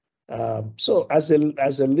 So as a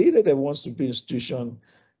leader that wants to be institution,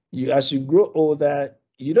 as you grow older,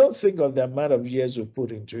 you don't think of the amount of years you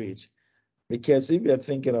put into it. Because if you're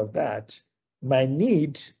thinking of that, my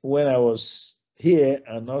need when I was here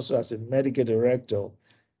and also as a medical director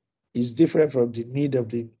is different from the need of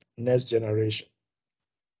the next generation.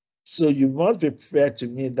 So you must be prepared to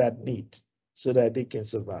meet that need so that they can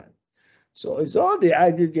survive. So it's all the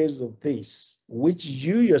aggregates of this, which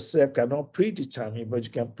you yourself cannot predetermine, but you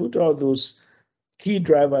can put all those key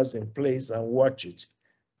drivers in place and watch it.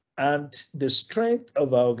 And the strength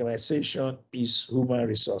of our organization is human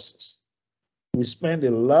resources. We spend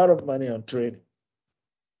a lot of money on training.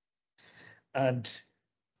 And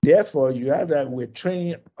therefore, you have that we're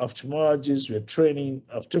training ophthalmologists, we're training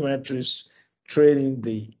optometrists, training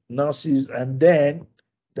the nurses, and then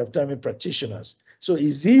the ophthalmic practitioners. So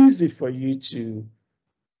it's easy for you to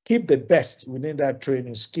keep the best within that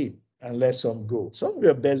training scheme and let some go. Some of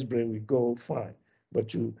your best brain will go fine,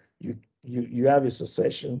 but you have a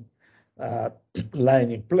succession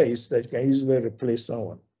line in place that you can easily replace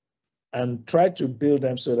someone and try to build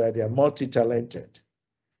them so that they are multi-talented.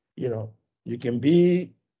 You can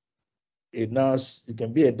be a nurse, you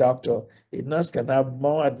can be a doctor. A nurse can have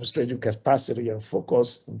more administrative capacity and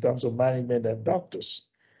focus in terms of management than doctors.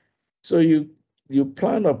 So you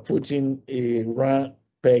plan on putting a round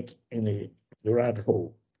peg in a round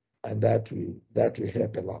hole, and that will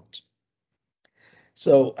help a lot.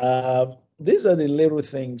 So these are the little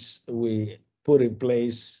things we put in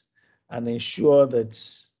place and ensure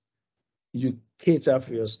that you cater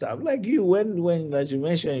for your staff. Like you, when as you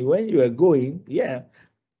mentioned, when you are going, yeah.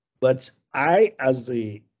 But I, as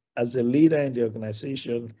a leader in the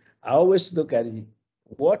organization, I always look at it.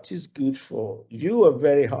 What is good for you? Are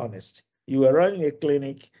very honest. You are running a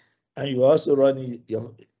clinic, and you are also running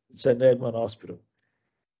your St. Edmund Hospital.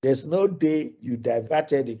 There's no day you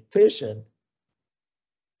diverted a patient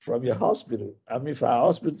from your hospital. I mean, from our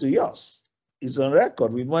hospital to yours. It's on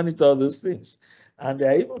record. We monitor those things. And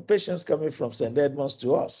there are even patients coming from St. Edmunds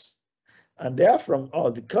to us. And they are from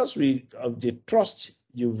all because of the trust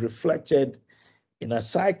you've reflected in a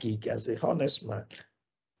psychic as a honest man.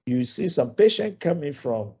 You see some patient coming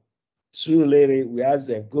from Surulere, we ask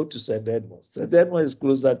them, go to St. Edmunds. St. Edmunds is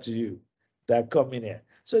closer to you. They're coming here.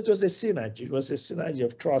 So it was a synergy. It was a synergy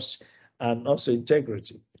of trust and also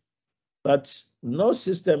integrity. But no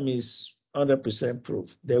system is 100%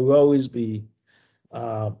 proof. There will always be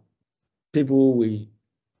people we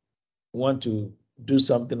want to do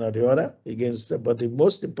something or the other against them. But the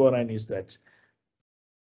most important is that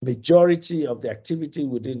majority of the activity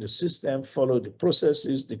within the system follow the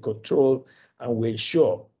processes, the control, and we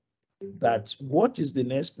ensure that what is the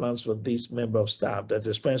next plans for this member of staff that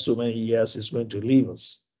has spent so many years is going to leave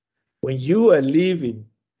us. When you are leaving,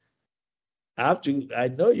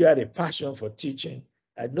 I know you had a passion for teaching.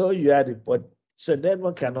 I know you had it, but St.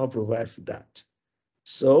 Edmund cannot provide for that.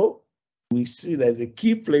 So we see there's a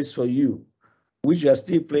key place for you, which you are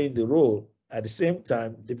still playing the role, at the same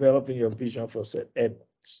time developing your vision for St.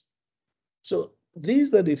 Edmunds. So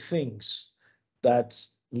these are the things that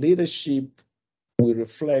leadership will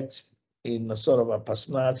reflect in a sort of a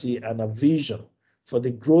personality and a vision for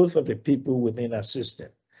the growth of the people within our system.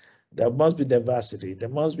 There must be diversity. There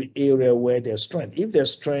must be area where there's strength. If their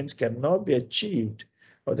strength cannot be achieved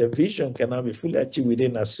or the vision cannot be fully achieved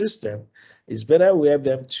within a system, it's better we have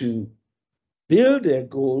them to build their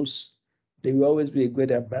goals. They will always be a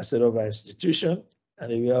great ambassador of our institution,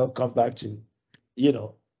 and they will all come back to,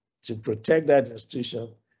 to protect that institution.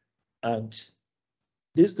 And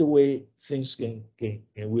this is the way things can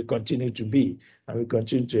we continue to be, and we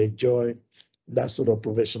continue to enjoy that sort of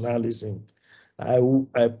professionalism.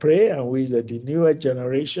 I pray and wish that the newer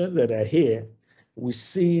generation that are here will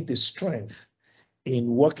see the strength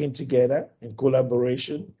in working together, in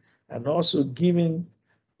collaboration, and also giving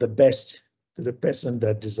the best to the person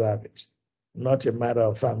that deserves it. Not a matter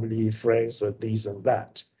of family, friends, or this and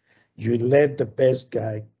that. You let the best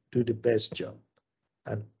guy do the best job.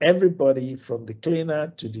 And everybody from the cleaner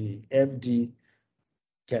to the MD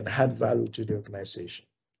can add value to the organization.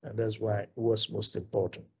 And that's why it was most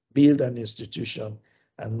important. Build an institution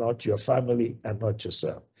and not your family and not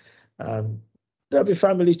yourself. There'll be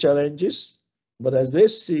family challenges, but as they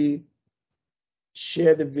see,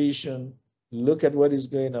 share the vision, look at what is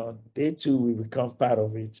going on, they too will become part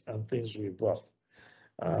of it and things will evolve.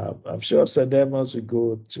 I'm sure St. Edmunds will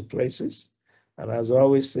go to places. And as I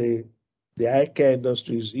always say, the eye care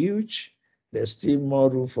industry is huge. There's still more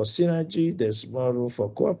room for synergy. There's more room for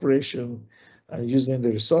cooperation and using the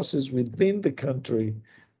resources within the country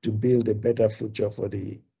to build a better future for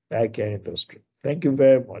the eye care industry. Thank you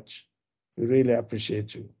very much. We really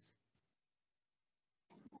appreciate you.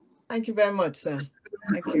 Thank you very much, sir.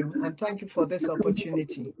 Thank you. And thank you for this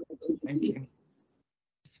opportunity. Thank you.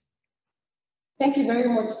 Thank you very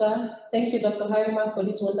much, sir. Thank you, Dr. Harriman, for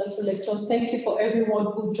this wonderful lecture. Thank you for everyone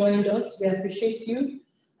who joined us. We appreciate you.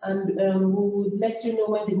 And we will let you know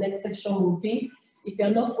when the next session will be. If you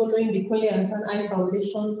are not following the Kunle Hassan Eye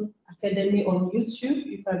Foundation Academy on YouTube,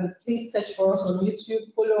 you can please search for us on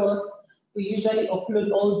YouTube, follow us. We usually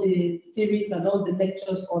upload all the series and all the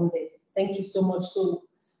lectures on there. Thank you so much. So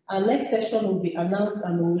our next session will be announced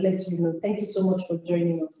and we will let you know. Thank you so much for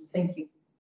joining us. Thank you.